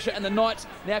the pressure, and the Knights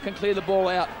now can clear the ball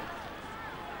out.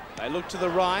 They look to the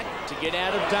right to get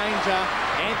out of danger.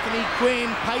 Anthony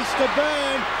Quinn, pace to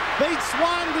burn, beats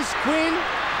one, does Quinn.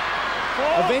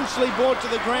 Eventually brought to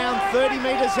the ground, 30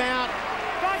 metres out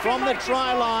from the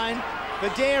try line.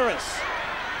 Vidaris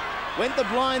went the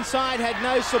blind side, had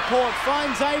no support,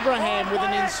 finds Abraham with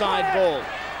an inside ball.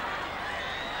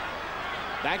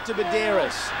 Back to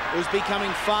Vidaris, who's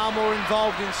becoming far more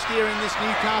involved in steering this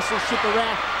Newcastle ship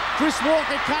around. Chris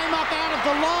Walker came up out of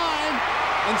the line,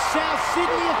 and South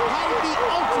Sydney have paid the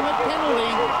ultimate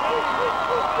penalty.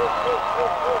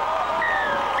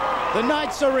 The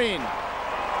Knights are in.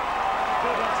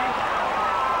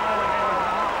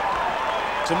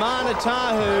 Tamana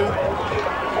Tahu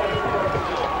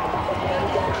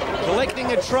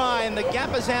collecting a try, and the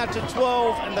gap is out to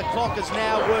 12, and the clock is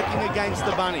now working against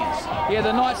the Bunnies. Yeah,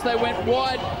 the Knights, they went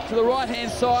wide to the right-hand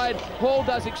side. Hall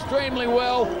does extremely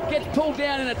well, gets pulled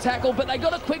down in a tackle, but they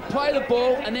got a quick play the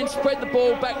ball and then spread the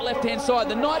ball back left-hand side.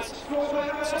 The Knights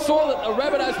saw that the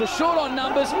Rabbitohs were short on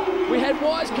numbers. We had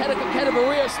Wise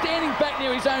Katabadara standing back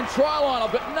near his own try line.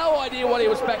 I've got no idea what he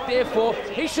was back there for.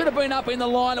 He should have been up in the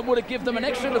line. It would have given them an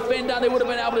extra defender. They would have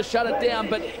been able to shut it down.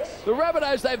 But the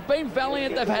Rabbitohs, they've been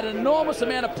valiant. They've had an enormous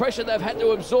amount of pressure they've had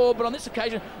to absorb. But on this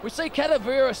occasion, we see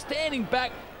Katabadara standing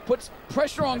back, puts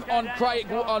pressure on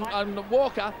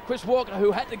Walker, Chris Walker,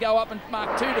 who had to go up and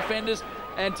mark 2 defenders,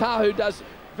 and Tahu does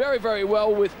very, very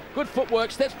well with good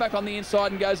footwork, steps back on the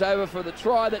inside and goes over for the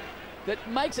try that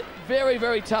makes it very,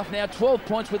 very tough now. 12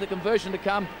 points with the conversion to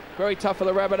come. Very tough for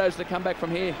the Rabbitohs to come back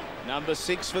from here. Number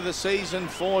 6 for the season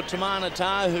for Tamana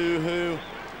Tahu, who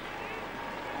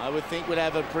I would think would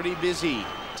have a pretty busy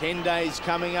 10 days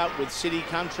coming up with City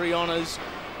Country honours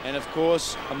and, of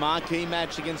course, a marquee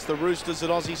match against the Roosters at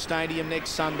Aussie Stadium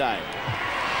next Sunday.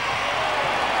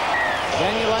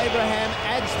 Daniel Abraham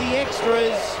adds the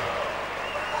extras.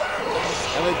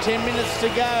 And with 10 minutes to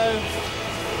go,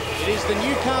 it is the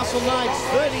Newcastle Knights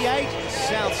 38,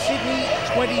 South Sydney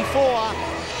 24.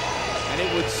 And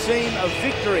it would seem a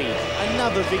victory,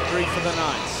 another victory for the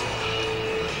Knights.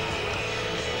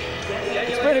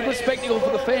 It's been a good spectacle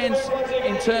for the fans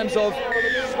in terms of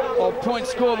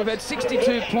points scored. We've had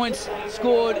 62 points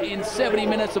scored in 70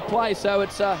 minutes of play, so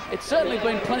it's certainly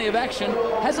been plenty of action.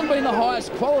 Hasn't been the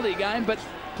highest quality game, but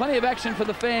plenty of action for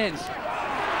the fans.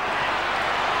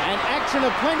 And action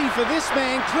aplenty for this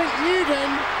man, Clint Newton.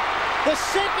 The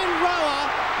second rower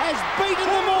has beaten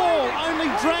them all, only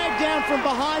dragged down from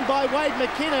behind by Wade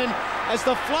McKinnon as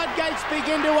the floodgates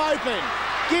begin to open.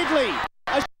 Gidley,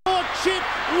 a short chip,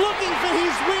 looking for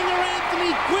his winger,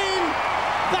 Anthony Quinn.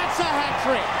 That's a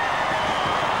hat-trick.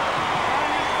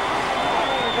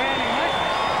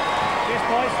 Yes,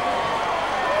 boys.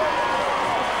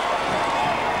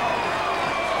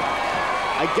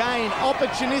 Again,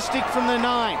 opportunistic from the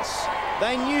Knights.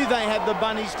 They knew they had the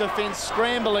Bunnies' defence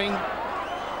scrambling.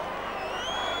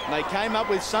 They came up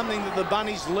with something that the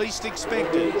Bunnies least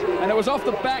expected. And it was off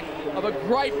the back of a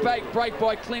great break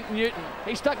by Clint Newton.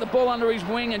 He stuck the ball under his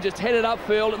wing and just headed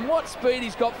upfield. And what speed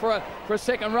he's got for a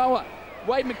second rower.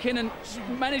 Wade McKinnon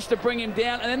managed to bring him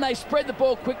down, and then they spread the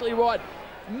ball quickly wide.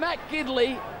 Matt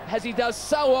Gidley, as he does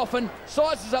so often,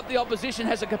 sizes up the opposition,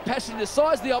 has a capacity to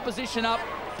size the opposition up,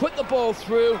 put the ball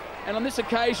through, and on this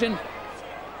occasion,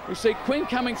 we see Quinn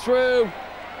coming through.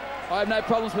 I have no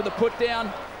problems with the put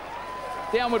down.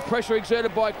 Downward pressure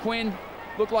exerted by Quinn.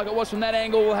 Looked like it was from that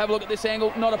angle. We'll have a look at this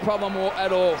angle. Not a problem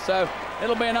at all. So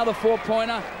it'll be another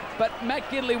 4-pointer. But Matt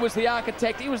Gidley was the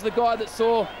architect. He was the guy that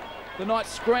saw the Knights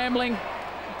scrambling.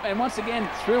 And once again,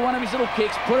 threw one of his little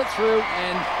kicks, put it through,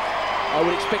 and I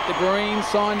would expect the green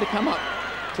sign to come up.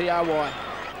 TRY.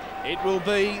 It will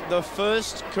be the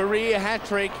first career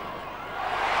hat-trick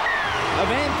of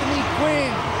Anthony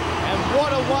Quinn. And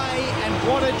what a way and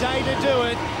what a day to do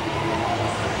it.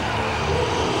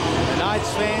 The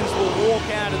Knights fans will walk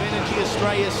out of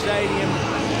EnergyAustralia Stadium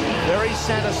very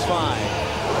satisfied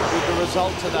with the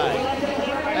result today.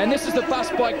 And this is the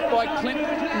bust by Clint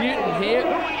Newton here.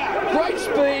 Great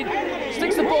speed,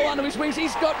 sticks the ball under his wings.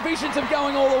 He's got visions of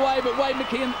going all the way, but Wade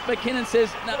McKinnon says,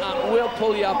 "Nah, we'll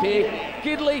pull you up here."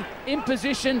 Gidley in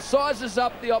position, sizes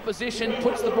up the opposition,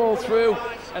 puts the ball through.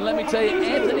 And let me tell you,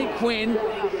 Anthony Quinn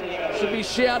should be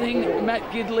shouting Matt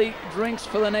Gidley drinks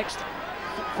for the next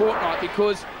fortnight,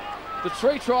 because the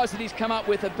 3 tries that he's come up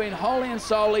with have been wholly and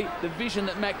solely the vision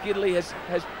that Matt Gidley has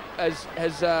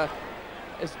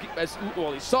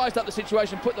well, he sized up the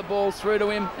situation, put the ball through to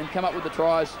him, and come up with the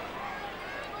tries.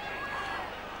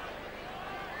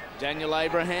 Daniel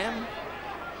Abraham,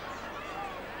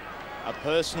 a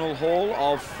personal haul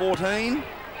of 14,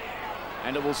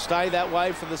 and it will stay that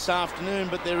way for this afternoon,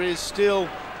 but there is still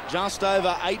just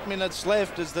over 8 minutes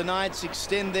left as the Knights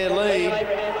extend their lead.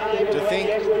 To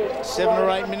think 7 or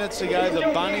 8 minutes ago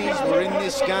the Bunnies were in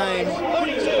this game.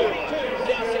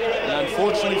 And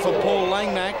unfortunately for Paul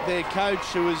Langmack, their coach,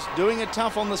 who was doing it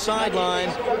tough on the sideline,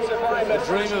 the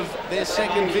dream of their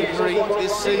second victory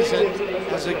this season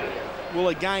will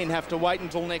again have to wait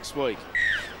until next week.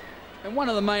 And one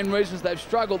of the main reasons they've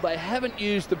struggled, they haven't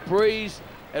used the breeze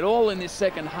at all in this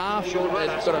second half. They've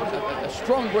got a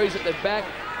strong breeze at their back.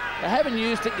 They haven't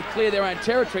used it to clear their own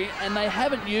territory, and they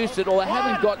haven't used it, or they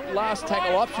haven't got last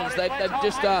tackle options. They've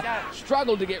just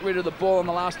struggled to get rid of the ball on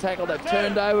the last tackle. They've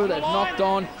turned over, they've knocked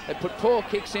on, they've put poor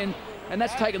kicks in, and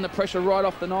that's taken the pressure right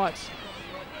off the Knights.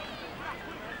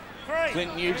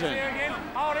 Clint Newton,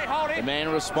 the man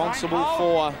responsible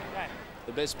for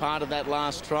the best part of that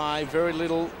last try. Very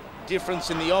little difference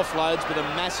in the offloads, but a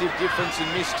massive difference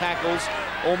in missed tackles.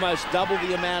 Almost double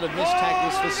the amount of missed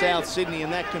tackles for South Sydney,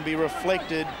 and that can be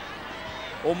reflected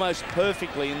almost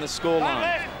perfectly in the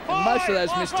scoreline. And most of those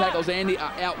missed tackles, Andy,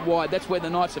 are out wide. That's where the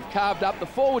Knights have carved up. The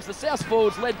forwards, the South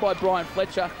forwards, led by Brian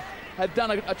Fletcher, have done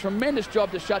a tremendous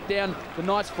job to shut down the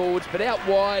Knights forwards, but out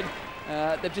wide,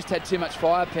 they've just had too much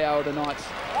firepower, the Knights.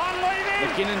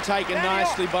 McKinnon taken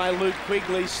nicely by Luke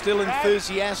Quigley, still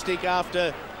enthusiastic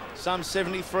after some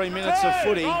 73 minutes of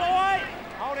footy.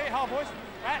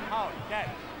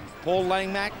 Paul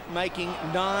Langmack making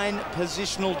 9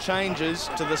 positional changes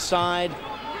to the side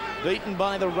Beaten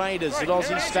by the Raiders at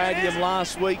Aussie Stadium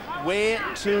last week. Where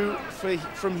to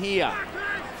from here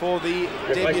for the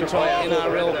debutant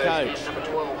NRL coach? Number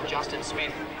 12, Justin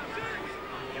Smith.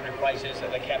 He replaces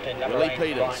the captain, number Willie 8,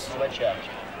 Peters. Fletcher.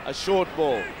 A short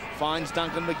ball. Finds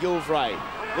Duncan McGilvray.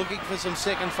 Looking for some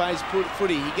second phase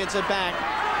footy. He gets it back.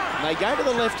 And they go to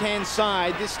the left-hand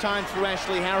side, this time through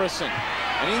Ashley Harrison.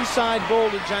 An inside ball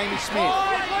to Jamie Smith.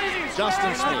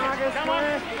 Justin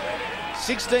Smith.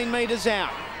 16 metres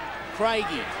out.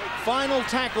 Craigie. Final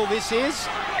tackle this is.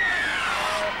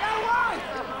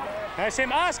 That's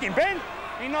him. Ask him, Ben.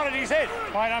 He nodded his head.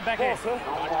 Wait, I'm back here.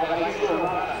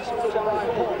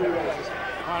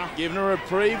 Giving a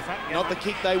reprieve. Not the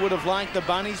kick they would have liked, the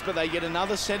Bunnies, but they get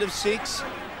another set of 6.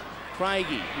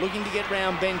 Craigie looking to get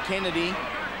round Ben Kennedy,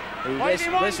 who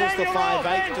wrestles the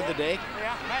 5'8" to the deck.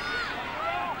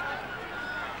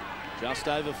 Just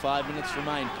over 5 minutes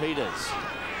remain. Peters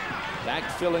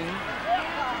backfilling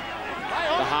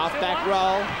the half-back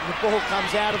roll. The ball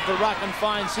comes out of the ruck and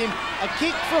finds him. A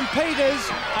kick from Peters,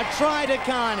 a try to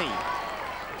Carney.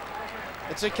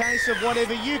 It's a case of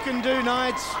whatever you can do,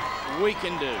 Knights, we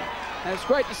can do. And it's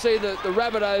great to see the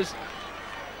Rabbitohs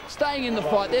staying in the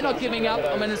fight. They're not giving up.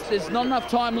 I mean, there's not enough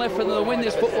time left for them to win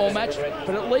this football match,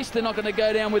 but at least they're not going to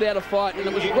go down without a fight. And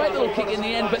it was a great little kick in the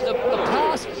end, but the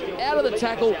pass out of the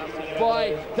tackle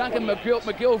by Duncan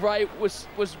McGilvray was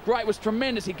great, was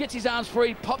tremendous. He gets his arms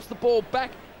free, pops the ball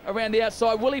back around the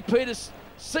outside. Willie Peters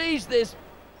sees there's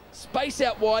space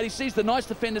out wide. He sees the Knights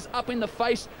defenders up in the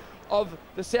face of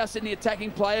the South Sydney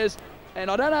attacking players. And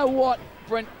I don't know what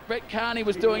Brett Carney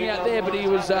was doing out there, but he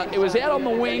was out on the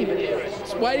wing,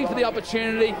 waiting for the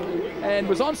opportunity, and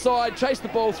was onside, chased the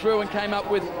ball through, and came up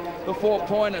with the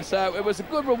 4-pointer. So it was a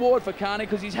good reward for Carney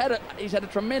because he's had a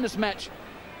tremendous match.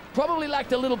 Probably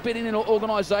lacked a little bit in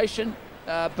organisation,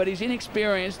 but he's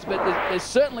inexperienced. But there's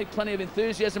certainly plenty of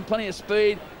enthusiasm, plenty of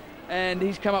speed, and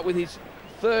he's come up with his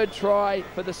 3rd try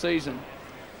for the season.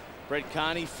 Brett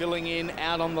Carney filling in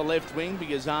out on the left wing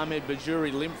because Ahmed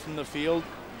Bajuri limped from the field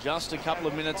just a couple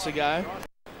of minutes ago.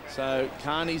 So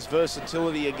Carney's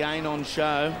versatility again on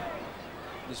show.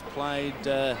 He's played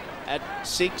at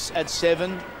 6, at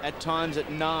 7, at times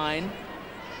at 9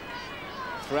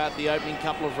 throughout the opening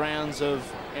couple of rounds of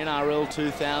NRL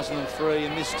 2003,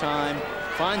 and this time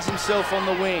finds himself on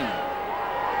the wing.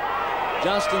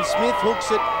 Justin Smith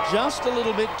hooks it just a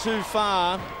little bit too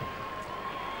far.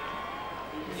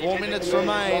 4 minutes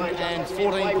remain, and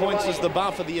 14 points is the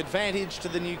buffer, the advantage to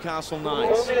the Newcastle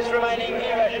Knights. 4 minutes remaining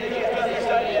here at Newcastle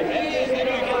Stadium.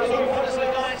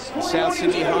 South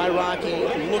Sydney hierarchy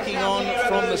looking on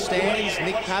from the stands.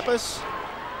 Nick Pappas,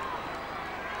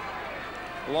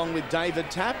 along with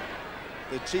David Tapp,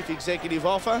 the chief executive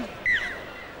officer.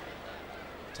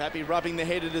 Tappy rubbing the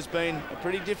head. It has been a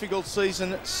pretty difficult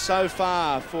season so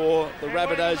far for the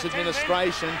Rabbitohs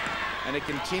administration, and it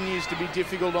continues to be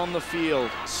difficult on the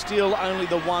field. Still only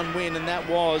the 1 win, and that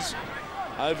was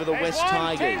over the West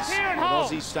Tigers at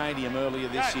Aussie Stadium earlier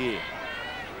this year.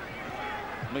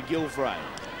 McGilvray.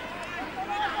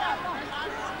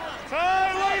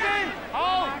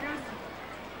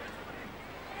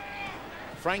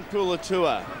 Frank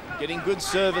Pulatua getting good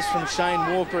service from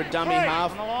Shane Walker at dummy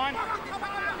half.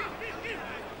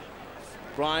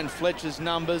 Brian Fletcher's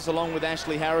numbers, along with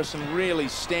Ashley Harrison, really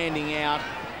standing out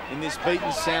in this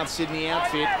beaten South Sydney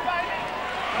outfit.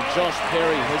 And Josh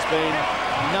Perry has been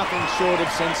nothing short of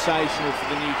sensational for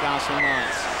the Newcastle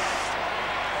Knights.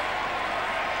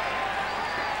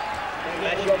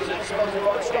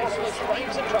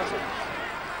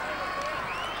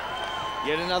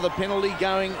 Yet another penalty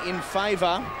going in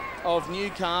favour of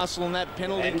Newcastle, and that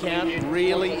penalty count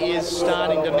really is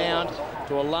starting to mount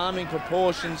to alarming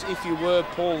proportions. If you were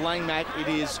Paul Langmack, it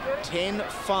is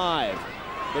 10-5.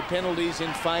 The penalties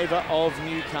in favour of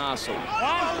Newcastle.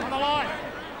 One on the line.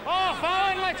 Oh,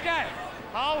 forward, let's go.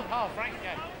 Oh, Frank, go.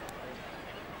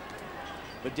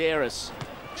 Vidaris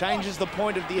changes the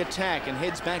point of the attack and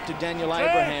heads back to Daniel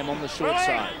Abraham on the short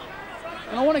side.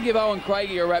 And I want to give Owen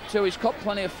Craigie a rap too. He's copped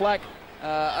plenty of flack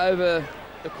over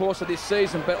the course of this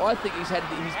season, but I think he's had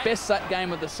his best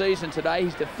game of the season today.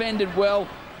 He's defended well.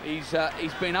 He's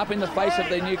been up in the face of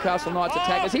the Newcastle Knights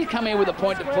attackers. He's come here with a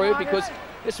point to prove because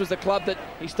this was the club that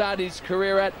he started his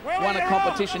career at, won a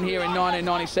competition here in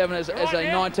 1997 as a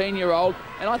 19-year-old,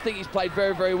 and I think he's played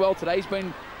very, very well today. He's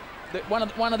been one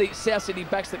of the South Sydney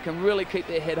backs that can really keep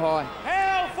their head high.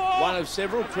 One of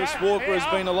several. Chris Walker has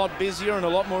been a lot busier and a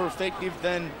lot more effective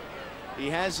than he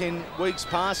has in weeks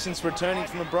past since returning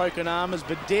from a broken arm, as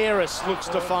Vidaris looks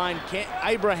to find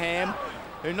Abraham,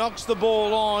 who knocks the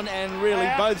ball on, and really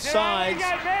both sides,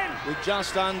 with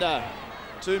just under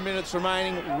 2 minutes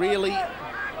remaining, really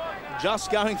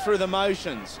just going through the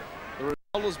motions. The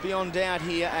result is beyond doubt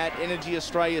here at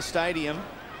EnergyAustralia Stadium.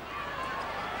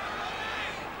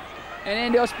 And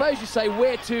Andy, I suppose you say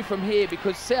where to from here,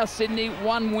 because South Sydney,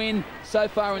 one win so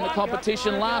far in the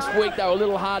competition. Last week they were a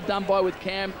little hard done by with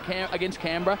against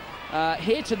Canberra.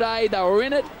 Here today they were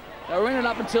in it. They were in it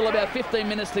up until about 15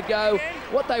 minutes to go.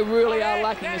 What they really are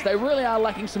lacking is they really are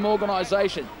lacking some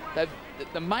organisation.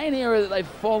 The main area that they've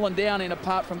fallen down in,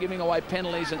 apart from giving away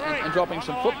penalties and dropping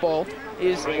some football,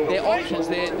 is their options.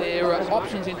 Their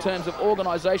options in terms of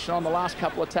organisation on the last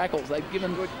couple of tackles. They've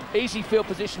given easy field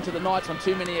position to the Knights on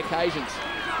too many occasions.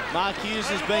 Mark Hughes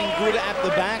has been good at the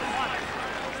back.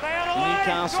 The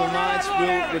Newcastle Knights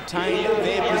will retain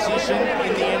their position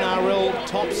in the NRL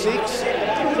top 6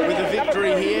 with a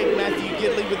victory here. Matthew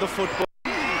Gidley with the football.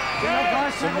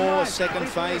 Some more second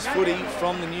phase footy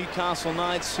from the Newcastle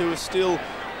Knights, who are still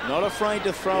not afraid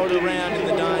to throw it around in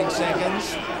the dying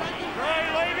seconds.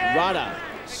 Rudder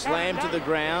slammed to the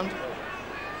ground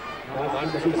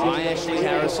by Ashley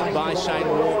Harrison, by Shane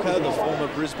Walker, the former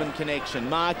Brisbane connection.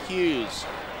 Mark Hughes.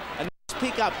 A nice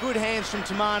pick up, good hands from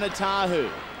Tamana Tahu,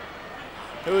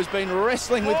 who has been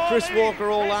wrestling with Chris Walker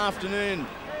all afternoon.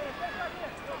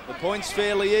 The points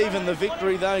fairly even, the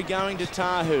victory though going to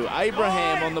Tahu.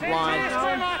 Abraham on the blind.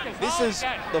 This is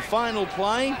the final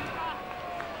play.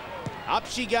 Up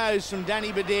she goes from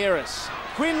Danny Baderis.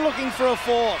 Quinn looking for a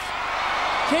fourth.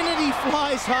 Kennedy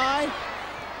flies high.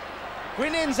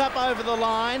 Quinn ends up over the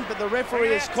line, but the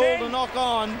referee has called a knock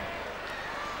on.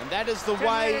 And that is the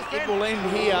way it will end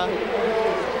here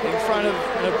in front of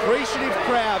an appreciative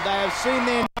crowd. They have seen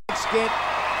their Knights get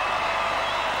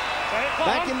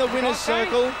back in the winner's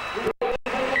circle.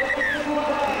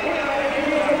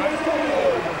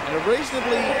 And a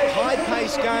reasonably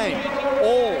high-paced game.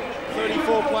 All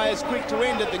 34 players quick to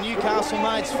end it. The Newcastle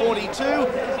Knights 42,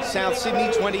 South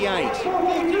Sydney 28.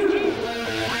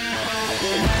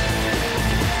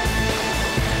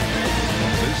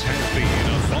 This has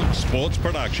been a Fox Sports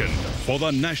production for the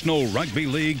National Rugby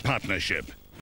League Partnership.